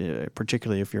conservative,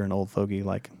 particularly if you're an old fogey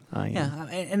like I am. Yeah,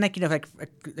 and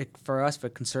like for us, for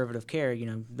conservative care,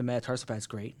 the metatarsal pad's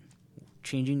great.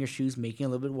 Changing your shoes, making it a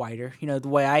little bit wider. The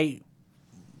way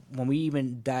when we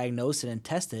even diagnose it and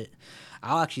test it,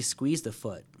 I'll actually squeeze the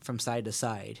foot from side to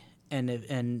side.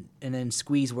 And then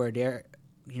squeeze where they're,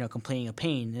 complaining of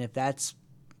pain. And if that's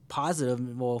positive,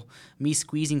 well, me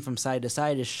squeezing from side to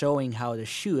side is showing how the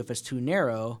shoe, if it's too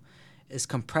narrow, is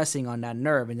compressing on that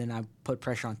nerve, and then I put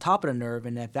pressure on top of the nerve,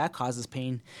 and if that causes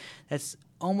pain, that's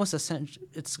almost essential.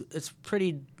 It's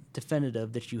pretty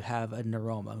definitive that you have a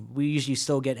neuroma. We usually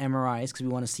still get MRIs because we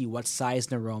want to see what size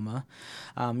neuroma.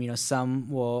 Some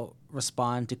will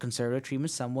respond to conservative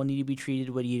treatment. Some will need to be treated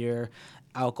with either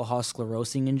alcohol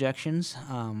sclerosing injections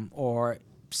or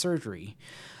surgery.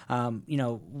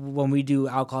 When we do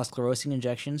alcohol sclerosing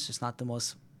injections, it's not the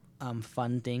most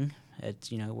fun thing.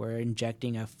 It's, we're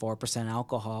injecting a 4%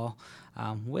 alcohol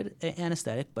with an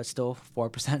anesthetic, but still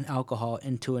 4% alcohol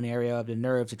into an area of the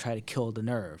nerve to try to kill the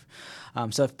nerve.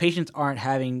 So if patients aren't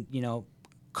having,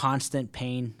 constant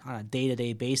pain on a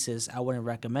day-to-day basis, I wouldn't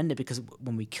recommend it, because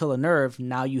when we kill a nerve,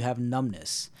 now you have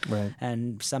numbness. Right.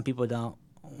 And some people don't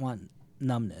want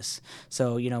numbness.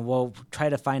 So, we'll try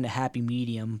to find a happy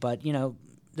medium. But,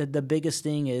 the biggest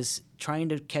thing is trying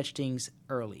to catch things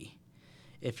early.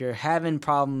 If you're having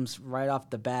problems right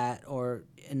off the bat or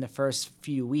in the first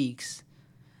few weeks,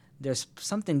 there's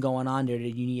something going on there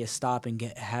that you need to stop and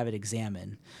have it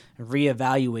examined,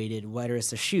 reevaluated, whether it's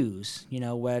the shoes,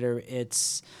 whether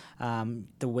it's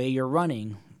the way you're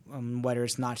running, whether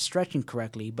it's not stretching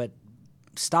correctly. But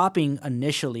stopping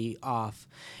initially off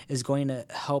is going to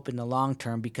help in the long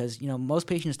term, because, most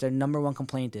patients, their number one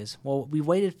complaint is, well,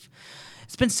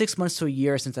 it's been 6 months to a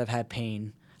year since I've had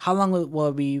pain. How long will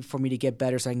it be for me to get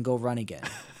better so I can go run again?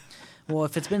 Well,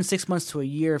 if it's been 6 months to a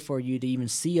year for you to even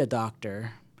see a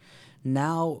doctor,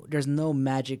 now there's no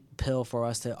magic pill for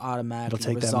us to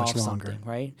automatically resolve something,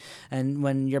 right? And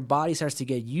when your body starts to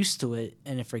get used to it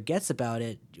and it forgets about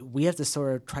it, we have to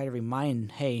sort of try to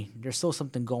remind, hey, there's still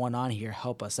something going on here.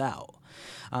 Help us out.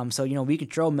 So, we can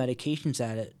throw medications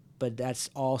at it, but that's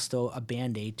all still a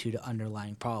Band-Aid to the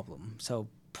underlying problem. So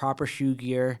proper shoe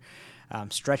gear,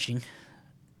 stretching,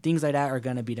 things like that are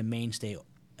going to be the mainstay,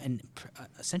 and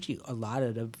essentially a lot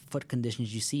of the foot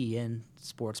conditions you see in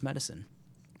sports medicine.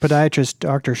 Podiatrist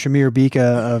Dr. Shamir Bika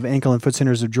of Ankle and Foot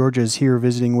Centers of Georgia is here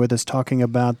visiting with us, talking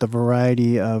about the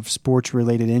variety of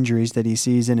sports-related injuries that he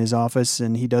sees in his office,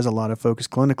 and he does a lot of focus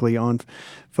clinically on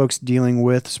folks dealing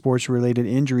with sports-related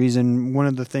injuries. And one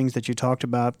of the things that you talked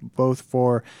about, both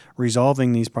for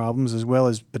resolving these problems as well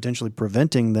as potentially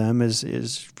preventing them,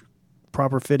 is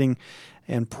proper fitting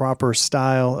and proper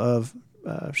style of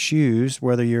shoes,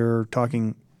 whether you're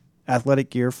talking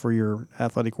athletic gear for your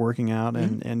athletic working out,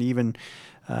 and even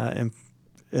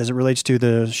as it relates to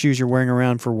the shoes you're wearing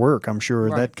around for work, I'm sure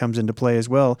that comes into play as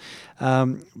well.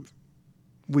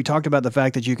 We talked about the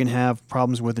fact that you can have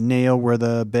problems with a nail where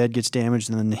the bed gets damaged,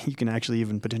 and then you can actually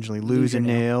even potentially lose a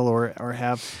nail or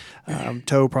have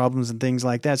toe problems and things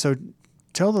like that. So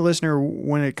tell the listener,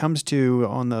 when it comes to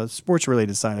on the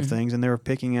sports-related side of things, and they're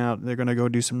going to go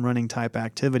do some running type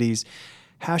activities,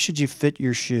 how should you fit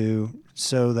your shoe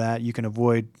so that you can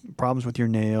avoid problems with your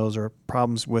nails or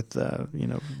problems with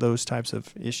those types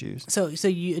of issues? So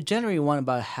you generally want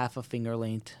about half a finger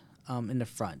length in the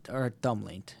front, or a thumb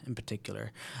length in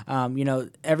particular.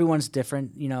 Everyone's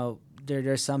different.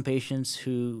 There's some patients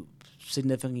who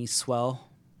significantly swell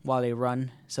while they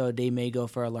run, so they may go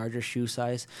for a larger shoe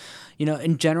size.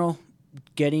 In general,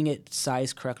 getting it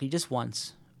sized correctly just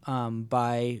once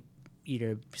by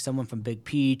either someone from Big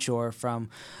Peach or from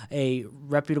a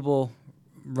reputable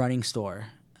running store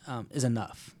is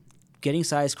enough. Getting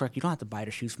size correct, you don't have to buy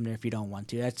the shoes from there if you don't want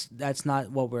to. That's not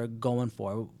what we're going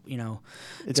for.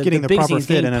 It's getting the proper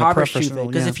fit and a professional.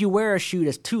 Because if you wear a shoe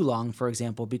that's too long, for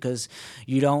example, because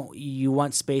you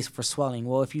want space for swelling.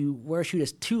 Well, if you wear a shoe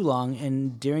that's too long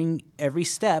and during every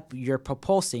step you're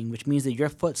propulsing, which means that your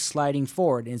foot's sliding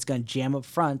forward and it's going to jam up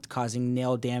front, causing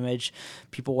nail damage.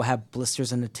 People will have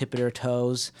blisters on the tip of their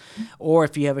toes. Or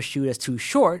if you have a shoe that's too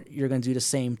short, you're going to do the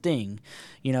same thing.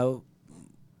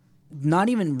 Not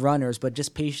even runners, but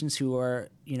just patients who are,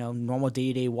 normal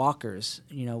day-to-day walkers,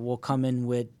 will come in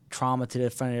with trauma to the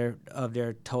front of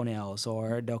their toenails,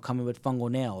 or they'll come in with fungal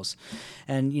nails.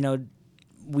 And,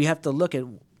 we have to look at,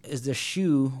 is the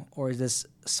shoe or is this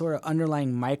sort of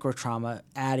underlying micro trauma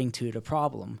adding to the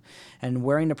problem? And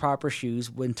wearing the proper shoes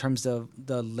in terms of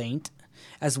the length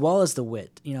as well as the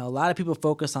width. A lot of people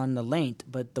focus on the length,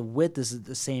 but the width is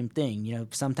the same thing.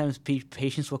 Sometimes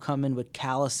patients will come in with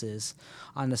calluses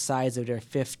on the sides of their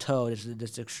fifth toe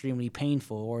that's extremely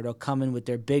painful, or they'll come in with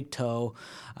their big toe,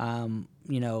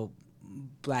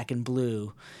 black and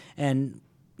blue. And,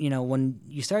 when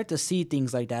you start to see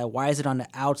things like that, why is it on the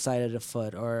outside of the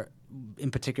foot, or in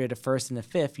particular the first and the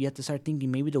fifth, you have to start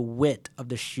thinking maybe the width of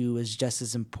the shoe is just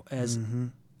as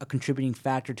a contributing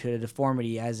factor to the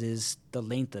deformity, as is the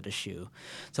length of the shoe.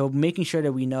 So making sure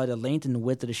that we know the length and the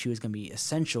width of the shoe is going to be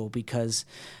essential, because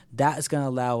that is going to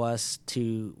allow us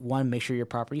to, one, make sure you're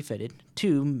properly fitted,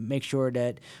 two, make sure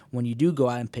that when you do go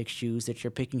out and pick shoes, that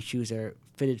you're picking shoes that are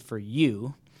fitted for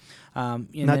you. Not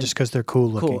just because they're cool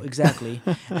looking. Cool, exactly.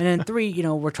 And then three,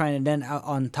 we're trying to then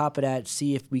on top of that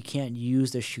see if we can't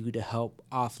use the shoe to help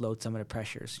offload some of the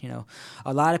pressures.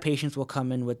 A lot of patients will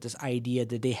come in with this idea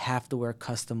that they have to wear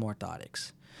custom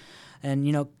orthotics. And,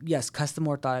 yes, custom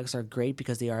orthotics are great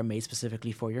because they are made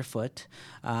specifically for your foot.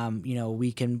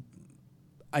 We can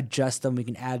adjust them. We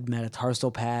can add metatarsal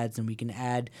pads, and we can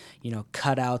add,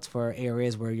 cutouts for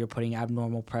areas where you're putting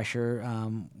abnormal pressure,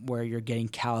 where you're getting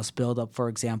callus buildup, for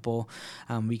example.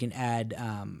 We can add,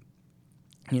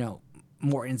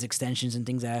 Morton's extensions and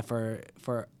things like that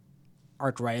for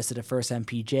arthritis to the first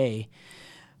MPJ.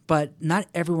 But not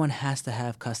everyone has to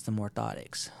have custom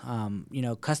orthotics.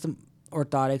 Custom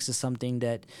orthotics is something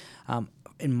that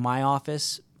in my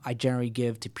office I generally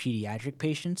give to pediatric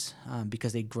patients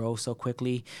because they grow so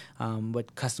quickly.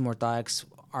 With custom orthotics,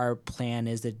 our plan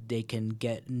is that they can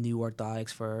get new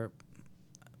orthotics for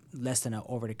less than an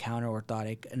over-the-counter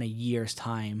orthotic in a year's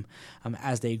time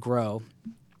as they grow.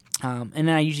 And then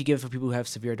I usually give it for people who have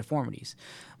severe deformities.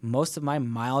 Most of my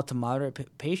mild to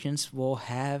moderate patients will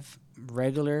have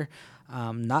regular, I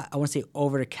wouldn't say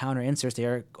over-the-counter inserts. They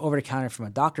are over-the-counter from a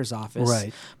doctor's office,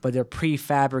 right, but they're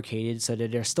prefabricated so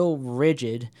that they're still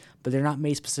rigid, but they're not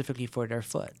made specifically for their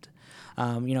foot.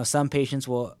 Some patients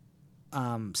will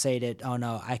say that, oh,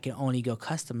 no, I can only go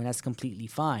custom, and that's completely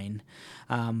fine.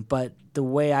 But the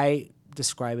way I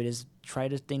describe it is try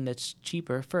the thing that's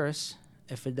cheaper first.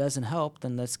 If it doesn't help,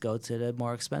 then let's go to the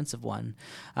more expensive one.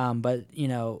 But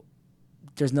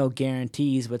there's no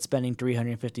guarantees with spending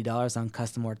 $350 on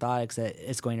custom orthotics that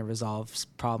it's going to resolve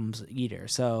problems either.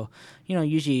 So,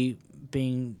 usually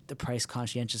being the price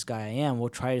conscientious guy I am, we'll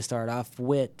try to start off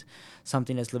with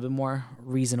something that's a little bit more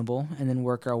reasonable and then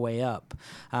work our way up.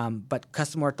 But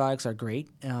custom orthotics are great.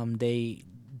 They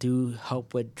do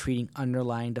help with treating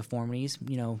underlying deformities.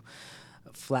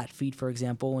 Flat feet, for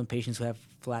example, when patients who have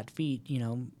flat feet,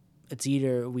 it's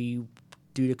either we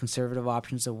do the conservative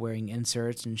options of wearing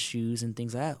inserts and shoes and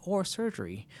things like that, or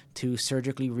surgery to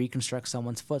surgically reconstruct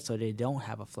someone's foot so they don't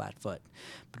have a flat foot.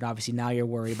 But obviously now you're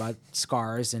worried about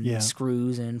scars and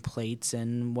screws and plates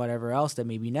and whatever else that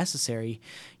may be necessary.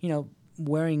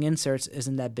 Wearing inserts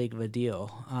isn't that big of a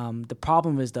deal. The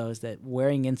problem is that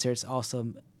wearing inserts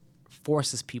also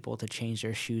forces people to change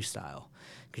their shoe style,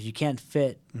 because you can't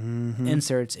fit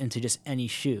inserts into just any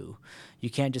shoe. You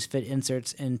can't just fit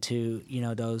inserts into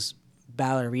those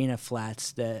ballerina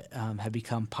flats that have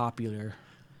become popular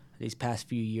these past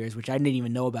few years, which I didn't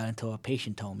even know about until a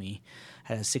patient told me.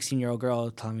 I had a 16-year-old girl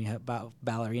telling me about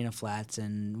ballerina flats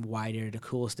and why they're the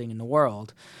coolest thing in the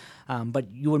world.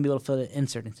 But you wouldn't be able to fit an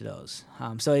insert into those.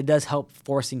 So it does help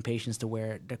forcing patients to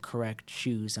wear the correct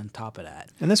shoes on top of that.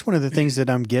 And that's one of the things that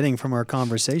I'm getting from our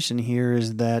conversation here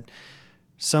is that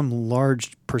some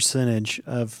large percentage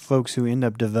of folks who end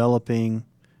up developing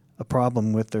a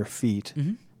problem with their feet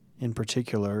in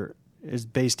particular is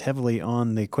based heavily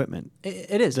on the equipment.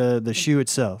 It is. The shoe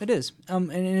itself. It is.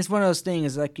 And it's one of those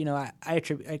things, I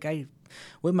attribute,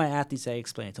 with my athletes, I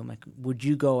explain it to them, like, would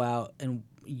you go out and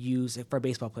use, for a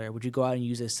baseball player, would you go out and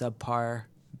use a subpar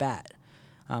bat?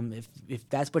 If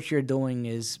that's what you're doing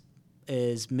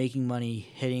is making money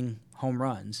hitting home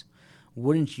runs,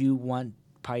 wouldn't you want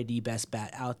probably the best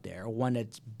bat out there, or one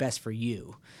that's best for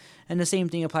you? And the same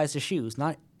thing applies to shoes.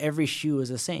 Not every shoe is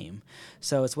the same.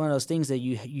 So it's one of those things that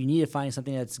you need to find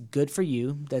something that's good for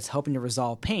you, that's helping to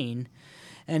resolve pain.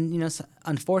 And,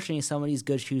 unfortunately, some of these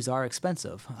good shoes are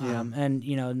expensive. And,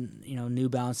 New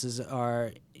Balances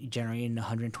are generally in the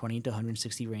 120 to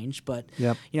 160 range. But,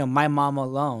 my mom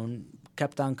alone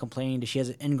kept on complaining that she has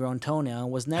an ingrown toenail. It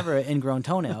was never an ingrown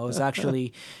toenail. It was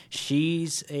actually,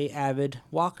 she's a avid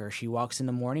walker. She walks in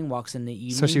the morning, walks in the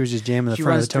evening. So she was just jamming the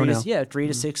front of the toenail. 3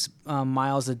 to 6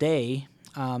 miles a day,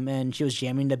 and she was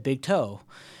jamming the big toe.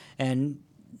 And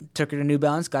took her to New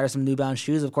Balance, got her some New Balance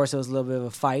shoes. Of course, it was a little bit of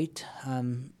a fight.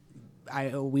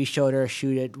 We showed her a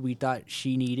shoe that we thought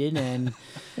she needed, and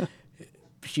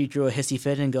she drew a hissy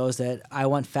fit and goes that I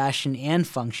want fashion and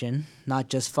function, not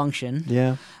just function.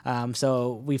 Yeah.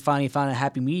 So we finally found a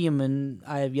happy medium, and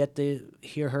I have yet to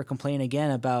hear her complain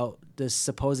again about this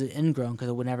supposed ingrown, because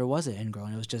it never was an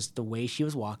ingrown. It was just the way she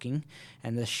was walking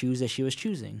and the shoes that she was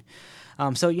choosing.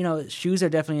 So, shoes are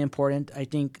definitely important. I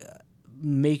think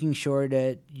making sure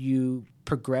that you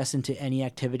progress into any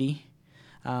activity,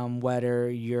 whether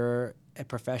you're a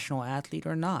professional athlete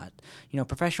or not.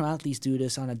 Professional athletes do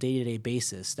this on a day-to-day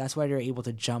basis. That's why they're able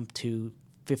to jump to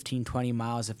 15, 20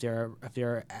 miles if they're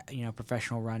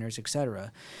professional runners,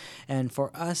 etc. And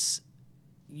for us,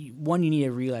 one, you need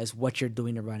to realize what you're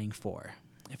doing the running for.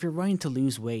 If you're running to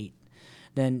lose weight,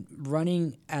 then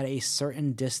running at a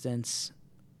certain distance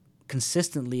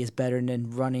consistently is better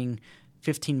than running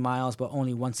 15 miles but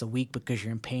only once a week because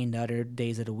you're in pain the other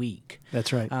days of the week.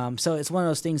 That's right. So it's one of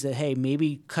those things that, hey,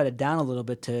 maybe cut it down a little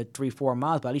bit to 3-4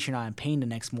 miles, but at least you're not in pain the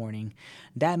next morning.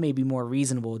 That may be more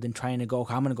reasonable than trying to go,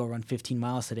 I'm going to go run 15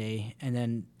 miles today, and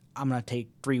then I'm going to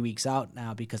take 3 weeks out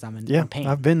now because I'm in pain.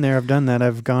 I've been there. I've done that.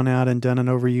 I've gone out and done an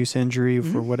overuse injury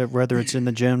for whether it's in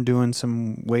the gym doing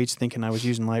some weights, thinking I was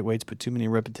using light weights, but too many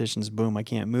repetitions, boom, I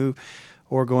can't move,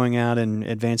 or going out and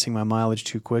advancing my mileage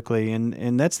too quickly.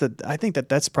 And I think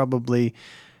that's probably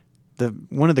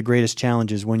one of the greatest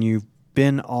challenges when you've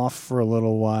been off for a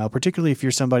little while, particularly if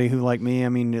you're somebody who, like me, I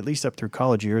mean, at least up through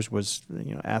college years, was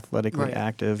athletically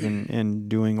active and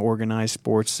doing organized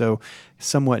sports, so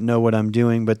somewhat know what I'm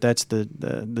doing. But that's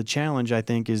the challenge, I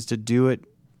think, is to do it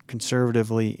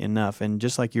conservatively enough. And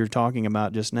just like you're talking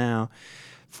about just now,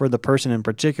 for the person in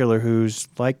particular who's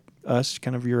like us,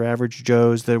 kind of your average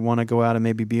Joes that want to go out and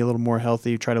maybe be a little more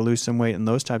healthy, try to lose some weight and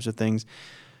those types of things,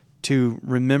 to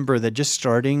remember that just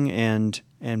starting and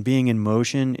being in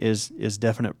motion is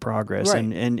definite progress. Right.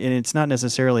 And it's not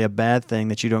necessarily a bad thing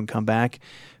that you don't come back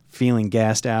feeling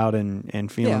gassed out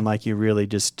and feeling like you really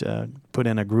just put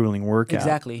in a grueling workout.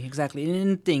 Exactly.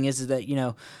 And the thing is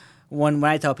that, when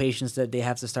I tell patients that they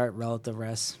have to start relative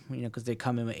rest, because they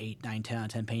come in with 8, 9, 10 out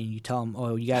of 10 pain, and you tell them,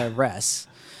 oh, you got to rest.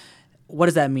 What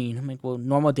does that mean? I'm like, well,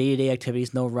 normal day-to-day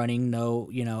activities, no running, no,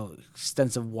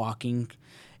 extensive walking.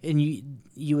 And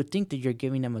you would think that you're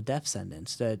giving them a death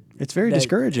sentence. That it's very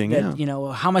discouraging.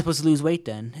 How am I supposed to lose weight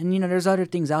then? And there's other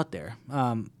things out there.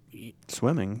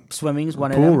 Swimming is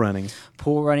one of them.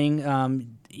 Pool running.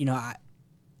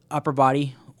 Upper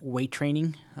body weight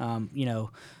training.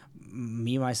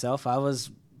 Me myself, I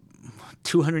was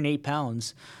 208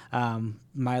 pounds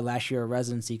my last year of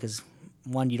residency because,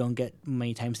 one, you don't get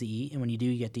many times to eat, and when you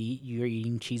do get to eat, you're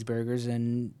eating cheeseburgers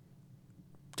and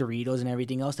Doritos and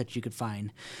everything else that you could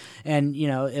find. And,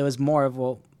 it was more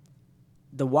of,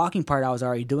 the walking part I was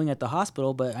already doing at the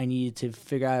hospital, but I needed to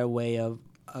figure out a way of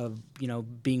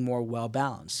being more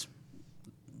well-balanced.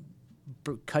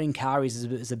 Cutting calories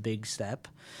is a big step,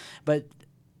 but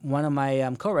one of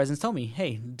my co-residents told me,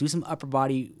 hey, do some upper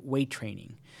body weight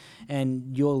training,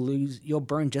 and you'll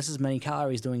burn just as many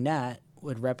calories doing that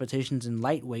with repetitions in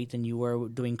lightweight than you were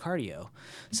doing cardio.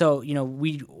 So,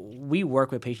 we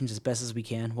work with patients as best as we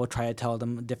can. We'll try to tell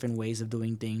them different ways of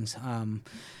doing things.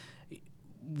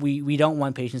 We don't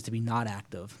want patients to be not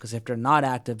active, because if they're not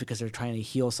active because they're trying to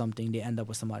heal something, they end up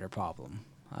with some other problem,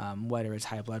 whether it's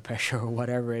high blood pressure or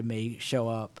whatever it may show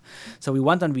up. So we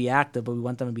want them to be active, but we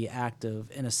want them to be active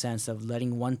in a sense of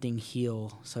letting one thing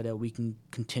heal so that we can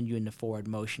continue in the forward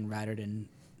motion rather than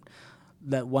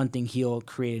let one thing heal,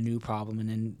 create a new problem, and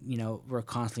then, we're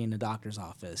constantly in the doctor's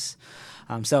office.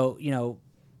 So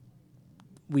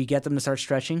we get them to start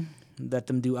stretching, let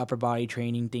them do upper body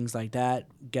training, things like that,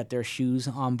 get their shoes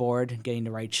on board, getting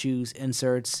the right shoes,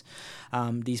 inserts.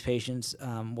 These patients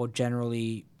will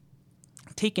generally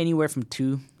take anywhere from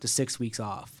 2 to 6 weeks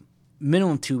off.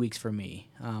 Minimum 2 weeks for me.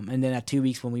 And then at 2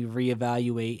 weeks, when we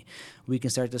reevaluate, we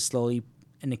can start to slowly,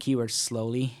 and the keyword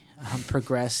slowly,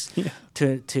 progress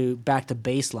to back to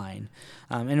baseline.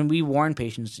 And we warn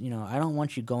patients, I don't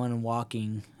want you going and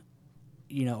walking,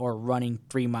 or running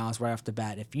 3 miles right off the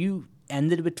bat. If you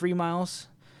ended with 3 miles,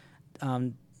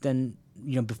 then,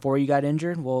 before you got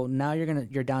injured, well, now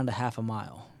you're down to half a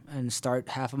mile. And start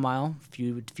half a mile,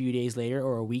 few days later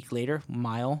or a week later,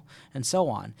 mile, and so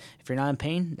on. If you're not in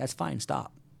pain, that's fine,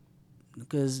 stop.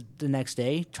 Because the next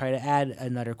day, try to add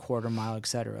another quarter mile,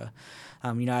 etc.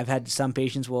 I've had some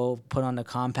patients will put on the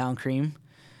compound cream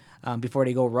before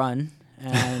they go run,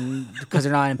 and because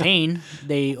they're not in pain,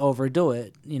 they overdo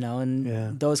it.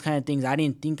 Those kind of things I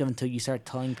didn't think of until you start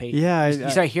telling patients. Yeah, you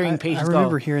start hearing patients. I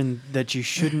remember hearing that you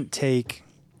shouldn't take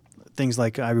things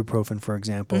like ibuprofen, for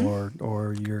example,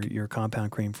 or your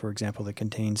compound cream, for example, that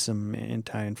contains some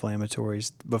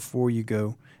anti-inflammatories before you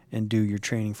go and do your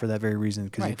training for that very reason,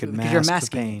 because it could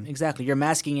mask the pain. Exactly. You're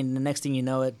masking, and the next thing you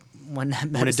know, when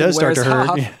it does start to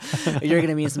hurt, you're going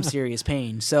to be in some serious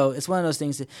pain. So it's one of those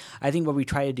things that I think what we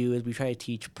try to do is we try to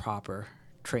teach proper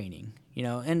training,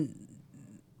 and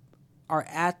our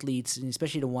athletes, and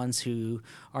especially the ones who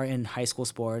are in high school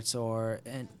sports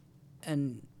and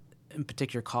in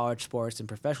particular college sports and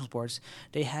professional sports,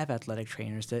 they have athletic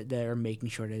trainers that are making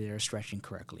sure that they're stretching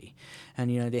correctly. And,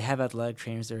 they have athletic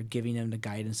trainers that are giving them the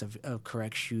guidance of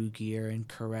correct shoe gear and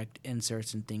correct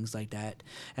inserts and things like that,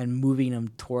 and moving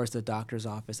them towards the doctor's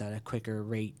office at a quicker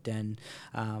rate than,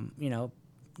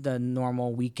 the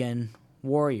normal weekend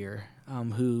warrior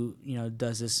who,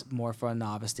 does this more for a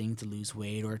novice thing to lose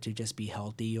weight or to just be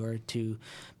healthy or to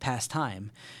pass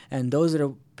time. And those are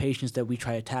the patients that we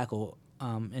try to tackle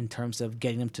in terms of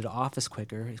getting them to the office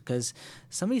quicker, because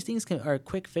some of these things are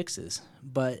quick fixes,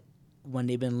 but when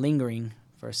they've been lingering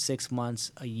for 6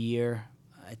 months, a year,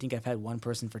 I think I've had one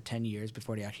person for 10 years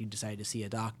before they actually decided to see a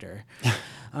doctor.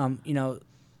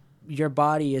 Your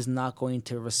body is not going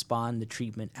to respond to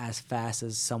treatment as fast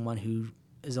as someone who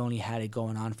has only had it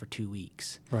going on for 2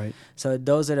 weeks. Right. So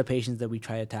those are the patients that we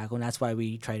try to tackle, and that's why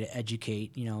we try to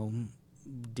educate,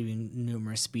 doing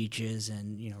numerous speeches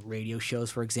and, radio shows,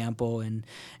 for example, and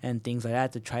things like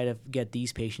that to try to get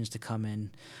these patients to come in.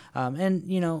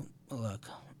 Look,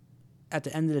 at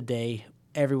the end of the day,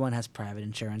 everyone has private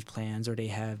insurance plans, or they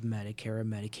have Medicare or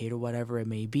Medicaid or whatever it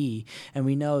may be, and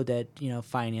we know that,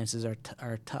 finances are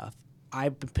tough. I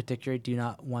in particular do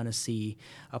not want to see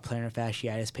a plantar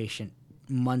fasciitis patient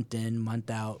month in, month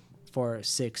out for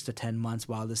 6 to 10 months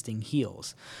while this thing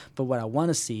heals. But what I want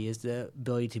to see is the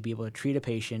ability to be able to treat a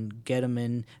patient, get them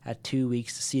in at 2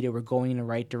 weeks to see that we're going in the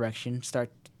right direction,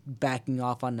 start backing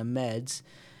off on the meds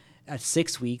at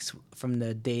 6 weeks from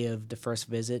the day of the first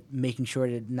visit, making sure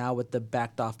that now with the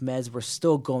backed off meds, we're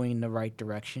still going in the right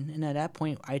direction. And at that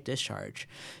point, I discharge.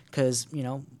 Because,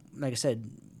 like I said,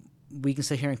 we can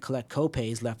sit here and collect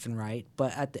copays left and right,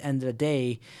 but at the end of the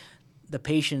day, the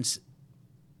patients,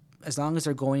 as long as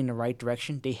they're going in the right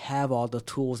direction, they have all the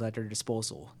tools at their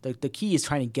disposal. The key is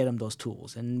trying to get them those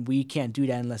tools, and we can't do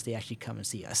that unless they actually come and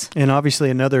see us. And obviously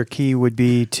another key would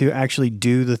be to actually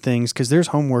do the things, because there's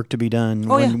homework to be done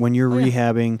when you're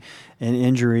rehabbing an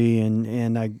injury.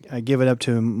 And I give it up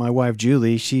to my wife,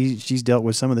 Julie. She's dealt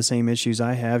with some of the same issues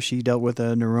I have. She dealt with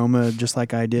a neuroma just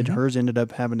like I did. Mm-hmm. Hers ended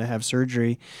up having to have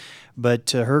surgery. But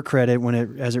to her credit,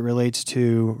 as it relates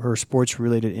to her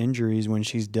sports-related injuries, when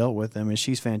she's dealt with them, and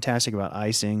she's fantastic about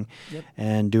icing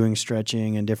and doing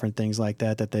stretching and different things like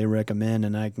that they recommend.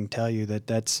 And I can tell you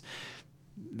that's,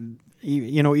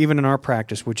 even in our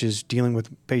practice, which is dealing with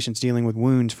patients dealing with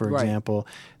wounds, for example,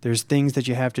 there's things that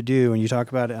you have to do. And you talk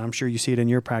about it, I'm sure you see it in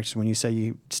your practice when you say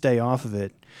you stay off of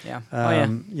it. Yeah.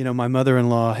 My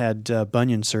mother-in-law had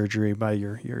bunion surgery by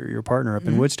your partner up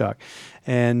in Woodstock.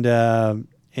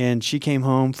 And she came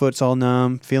home, foot's all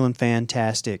numb, feeling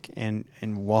fantastic, and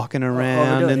walking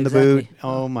around in the boot.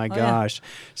 Oh my gosh!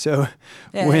 So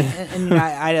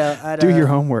I do your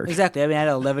homework. Exactly. I mean, I had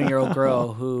an 11-year-old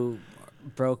girl who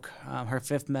broke her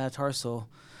 5th metatarsal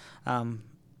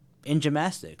in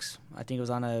gymnastics. I think it was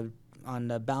on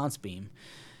the balance beam.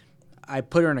 I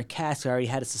put her in a cast. I already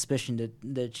had a suspicion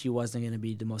that she wasn't going to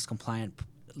be the most compliant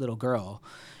little girl,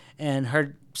 and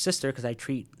her sister, because I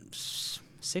treat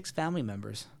 6 family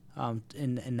members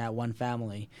in that one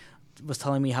family, was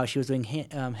telling me how she was doing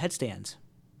headstands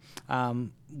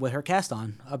with her cast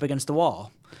on up against the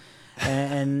wall.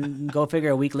 And go figure,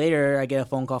 a week later, I get a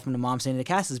phone call from the mom saying the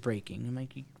cast is breaking. I'm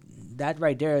like, that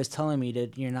right there is telling me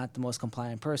that you're not the most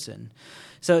compliant person.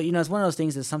 So, it's one of those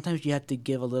things that sometimes you have to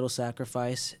give a little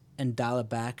sacrifice and dial it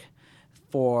back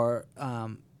for,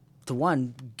 to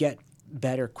one, get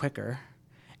better quicker,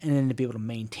 and then to be able to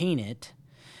maintain it.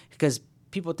 Because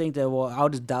people think that, well, I'll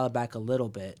just dial it back a little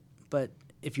bit. But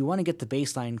if you want to get the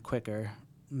baseline quicker,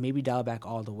 maybe dial it back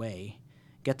all the way.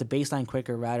 Get the baseline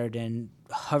quicker rather than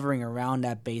hovering around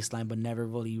that baseline but never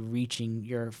really reaching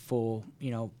your full,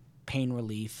 pain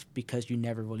relief because you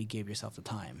never really gave yourself the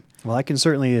time. Well, I can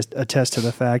certainly attest to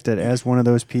the fact that as one of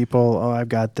those people, I've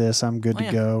got this, I'm good to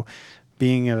go.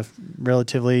 Being a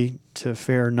relatively to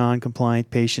fair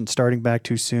non-compliant patient, starting back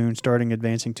too soon,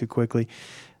 advancing too quickly,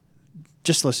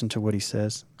 just listen to what he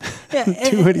says. Yeah,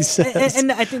 do what he says.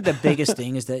 And I think the biggest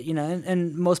thing is that,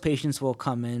 and most patients will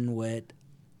come in with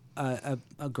a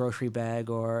grocery bag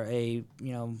or a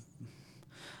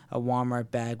Walmart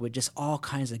bag with just all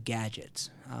kinds of gadgets.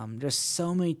 There's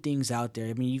so many things out there.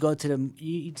 I mean, you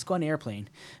just go on an airplane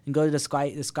and go to the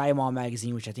Sky Mall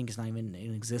magazine, which I think is not even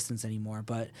in existence anymore.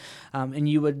 But and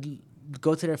you would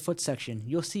go to their foot section.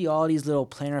 You'll see all these little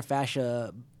plantar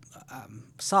fascia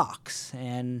socks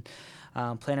and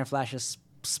plantar fascia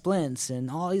splints and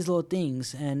all these little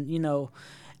things. And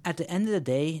at the end of the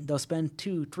day, they'll spend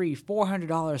 $200, $300,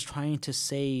 $400 trying to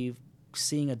save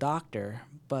seeing a doctor,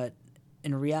 but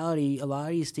in reality, a lot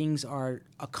of these things are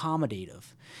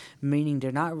accommodative, meaning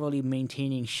they're not really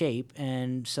maintaining shape,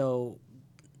 and so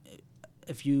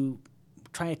if you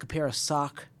try to compare a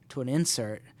sock to an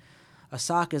insert, a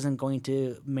sock isn't going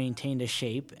to maintain the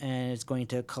shape, and it's going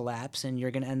to collapse, and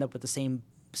you're going to end up with the same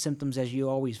symptoms as you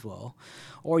always will.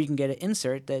 Or you can get an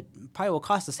insert that probably will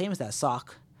cost the same as that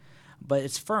sock, but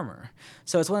it's firmer.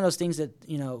 So it's one of those things that,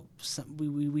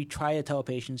 we try to tell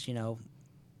patients,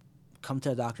 come to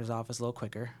the doctor's office a little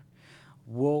quicker.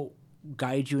 We'll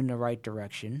guide you in the right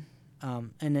direction.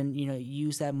 And then,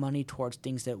 use that money towards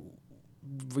things that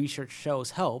research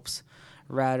shows helps,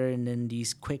 rather than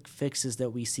these quick fixes that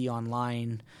we see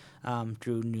online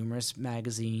through numerous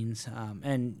magazines.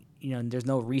 And there's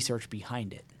no research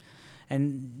behind it.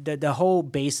 And the whole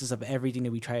basis of everything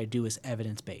that we try to do is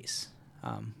evidence-based.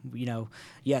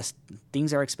 Yes,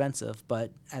 things are expensive,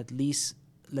 but at least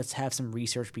let's have some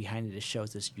research behind it that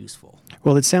shows it's useful.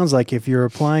 Well, it sounds like if you're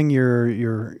applying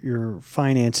your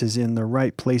finances in the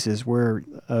right places, where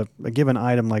a given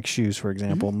item like shoes, for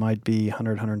example, might be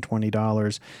 $100,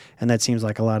 $120, and that seems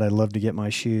like a lot. I'd love to get my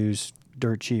shoes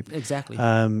dirt cheap. Exactly.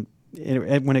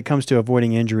 When it comes to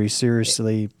avoiding injury,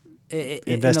 seriously,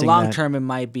 in the long term, it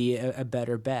might be a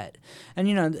better bet.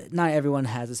 And not everyone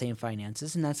has the same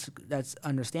finances, and that's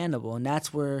understandable. And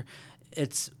that's where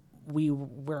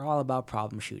we're all about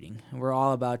problem shooting. We're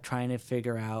all about trying to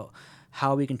figure out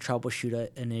how we can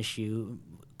troubleshoot an issue,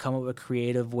 come up with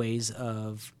creative ways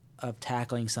of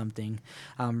tackling something,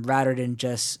 rather than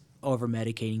just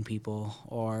over-medicating people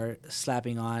or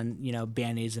slapping on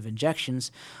Band-Aids of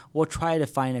injections. We'll try to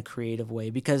find a creative way,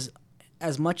 because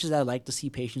as much as I like to see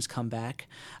patients come back,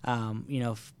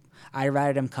 I'd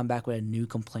rather them come back with a new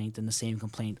complaint than the same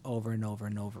complaint over and over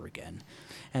and over again.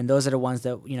 And those are the ones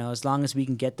that, as long as we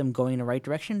can get them going in the right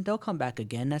direction, they'll come back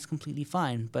again. That's completely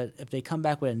fine. But if they come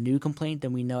back with a new complaint,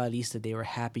 then we know at least that they were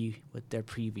happy with their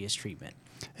previous treatment.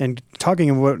 And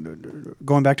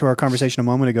going back to our conversation a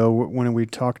moment ago, when we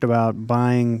talked about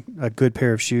buying a good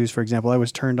pair of shoes, for example, I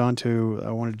was turned on to,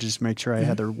 I wanted to just make sure I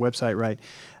had their website right.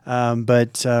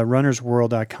 But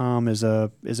runnersworld.com is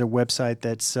a website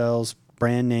that sells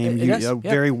brand name,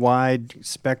 very wide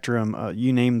spectrum.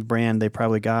 You name the brand, they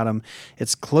probably got them.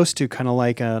 It's close to kind of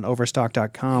like an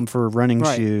Overstock.com for running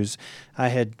shoes. I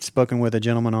had spoken with a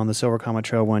gentleman on the Silver Comet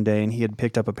Trail one day, and he had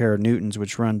picked up a pair of Newtons,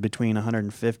 which run between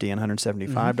 $150 and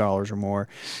 $175 or more,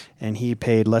 and he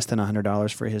paid less than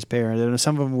 $100 for his pair. And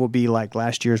some of them will be like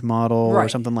last year's model or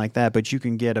something like that, but you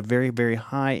can get a very, very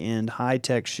high-end,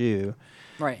 high-tech shoe.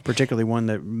 Right. Particularly one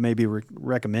that may be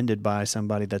recommended by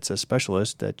somebody that's a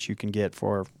specialist that you can get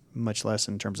for much less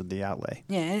in terms of the outlay.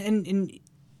 Yeah, and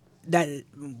that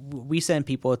we send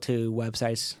people to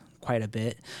websites quite a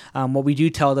bit. What we do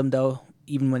tell them, though,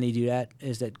 even when they do that,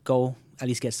 is that go at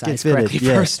least get sized correctly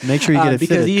first. Make sure you get it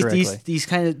fitted correctly.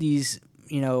 Because these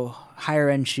higher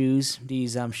end shoes,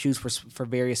 these shoes for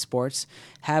various sports,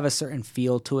 have a certain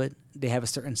feel to it. They have a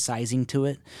certain sizing to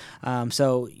it.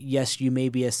 So yes, you may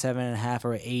be a 7.5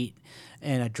 or 8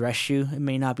 in a dress shoe. It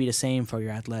may not be the same for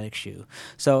your athletic shoe.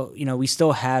 So we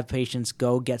still have patients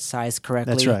go get sized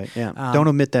correctly. That's right. Yeah. Don't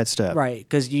omit that step. Right,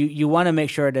 because you want to make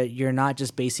sure that you're not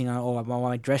just basing on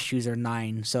my dress shoes are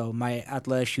 9, so my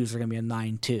athletic shoes are going to be a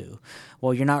 9 too.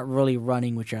 Well, you're not really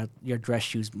running with your dress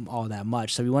shoes all that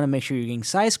much. So we want to make sure you're getting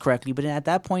sized correctly. But at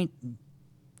that point,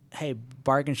 hey,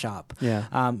 bargain shop.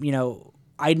 Yeah.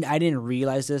 I didn't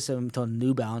realize this until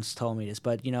New Balance told me this,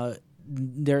 but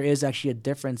there is actually a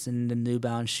difference in the New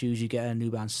Balance shoes you get at a New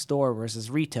Balance store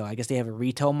versus retail. I guess they have a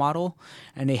retail model,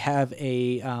 and they have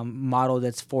a model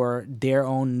that's for their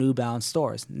own New Balance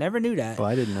stores. Never knew that. Well,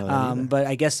 I didn't know that either. But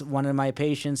I guess one of my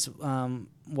patients went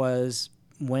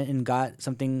and got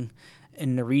something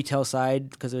in the retail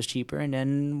side because it was cheaper, and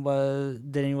then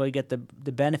didn't really get the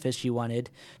benefits she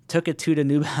wanted. Took it to the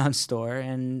New Balance store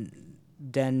and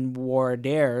then wore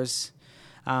theirs.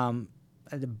 I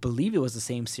believe it was the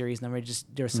same series number,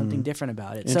 just there was something different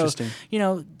about it. Interesting.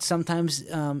 So, sometimes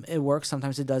it works,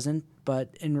 sometimes it doesn't. But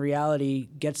in reality,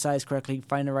 get sized correctly,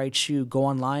 find the right shoe, go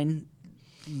online,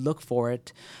 look for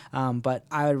it. But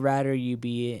I would rather you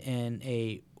be in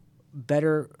a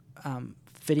better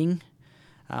fitting,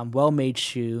 well-made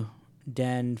shoe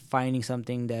than finding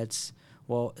something that's,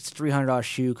 well, it's a $300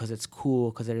 shoe because it's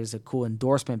cool, because there's a cool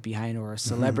endorsement behind it or a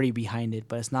celebrity behind it,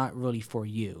 but it's not really for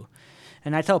you.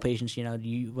 And I tell patients,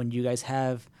 when you guys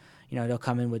have, they'll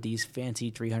come in with these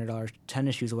fancy $300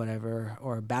 tennis shoes or whatever,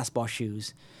 or basketball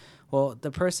shoes. Well, the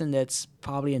person that's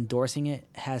probably endorsing it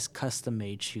has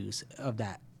custom-made shoes of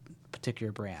that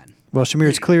particular brand. Well, Shamir,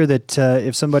 it's clear that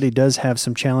if somebody does have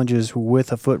some challenges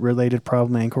with a foot-related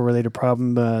problem, ankle-related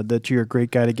problem, that you're a great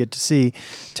guy to get to see.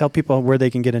 Tell people where they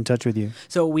can get in touch with you.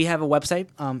 So we have a website,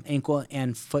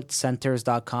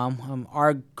 ankleandfootcenters.com.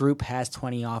 Our group has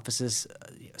 20 offices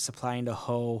supplying the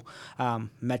whole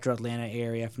Metro Atlanta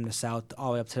area from the south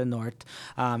all the way up to the north.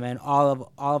 And all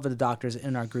of the doctors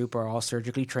in our group are all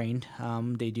surgically trained.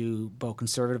 They do both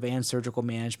conservative and surgical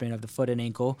management of the foot and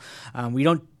ankle. We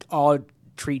don't all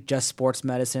treat just sports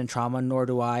medicine, trauma, nor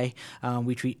do I.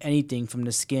 We treat anything from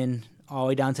the skin all the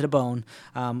way down to the bone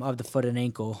of the foot and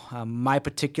ankle. My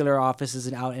particular office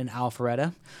is out in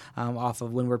Alpharetta off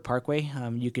of Windward Parkway.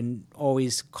 You can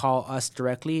always call us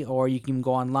directly, or you can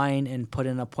go online and put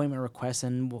in an appointment request,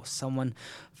 and someone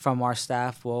from our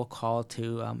staff will call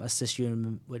to assist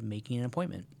you with making an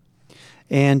appointment.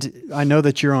 And I know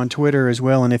that you're on Twitter as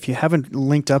well. And if you haven't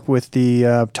linked up with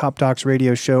the Top Docs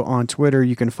radio show on Twitter,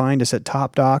 you can find us at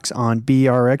Top Docs on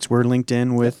BRX. We're linked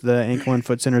in with the Ankle and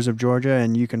Foot Centers of Georgia,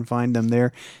 and you can find them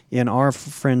there in our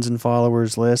friends and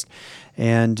followers list.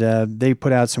 And they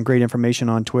put out some great information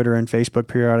on Twitter and Facebook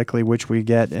periodically, which we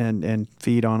get and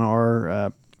feed on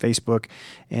our Facebook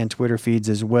and Twitter feeds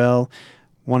as well.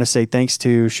 Want to say thanks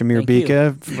to Shamir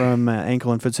Bika from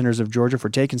Ankle and Foot Centers of Georgia for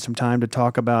taking some time to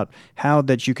talk about how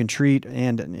that you can treat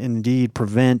and indeed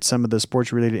prevent some of the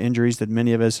sports-related injuries that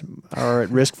many of us are at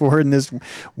risk for in this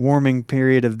warming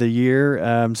period of the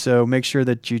year. So make sure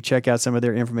that you check out some of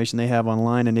their information they have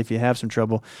online, and if you have some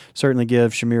trouble, certainly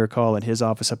give Shamir a call at his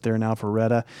office up there in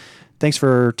Alpharetta. Thanks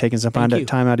for taking some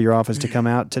time out of your office to come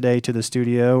out today to the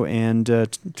studio, and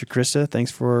to Krista, thanks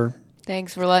for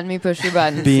letting me push your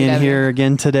buttons. Being here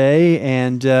again today,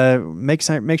 and make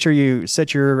sure you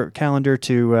set your calendar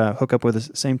to hook up with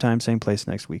us same time, same place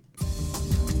next week.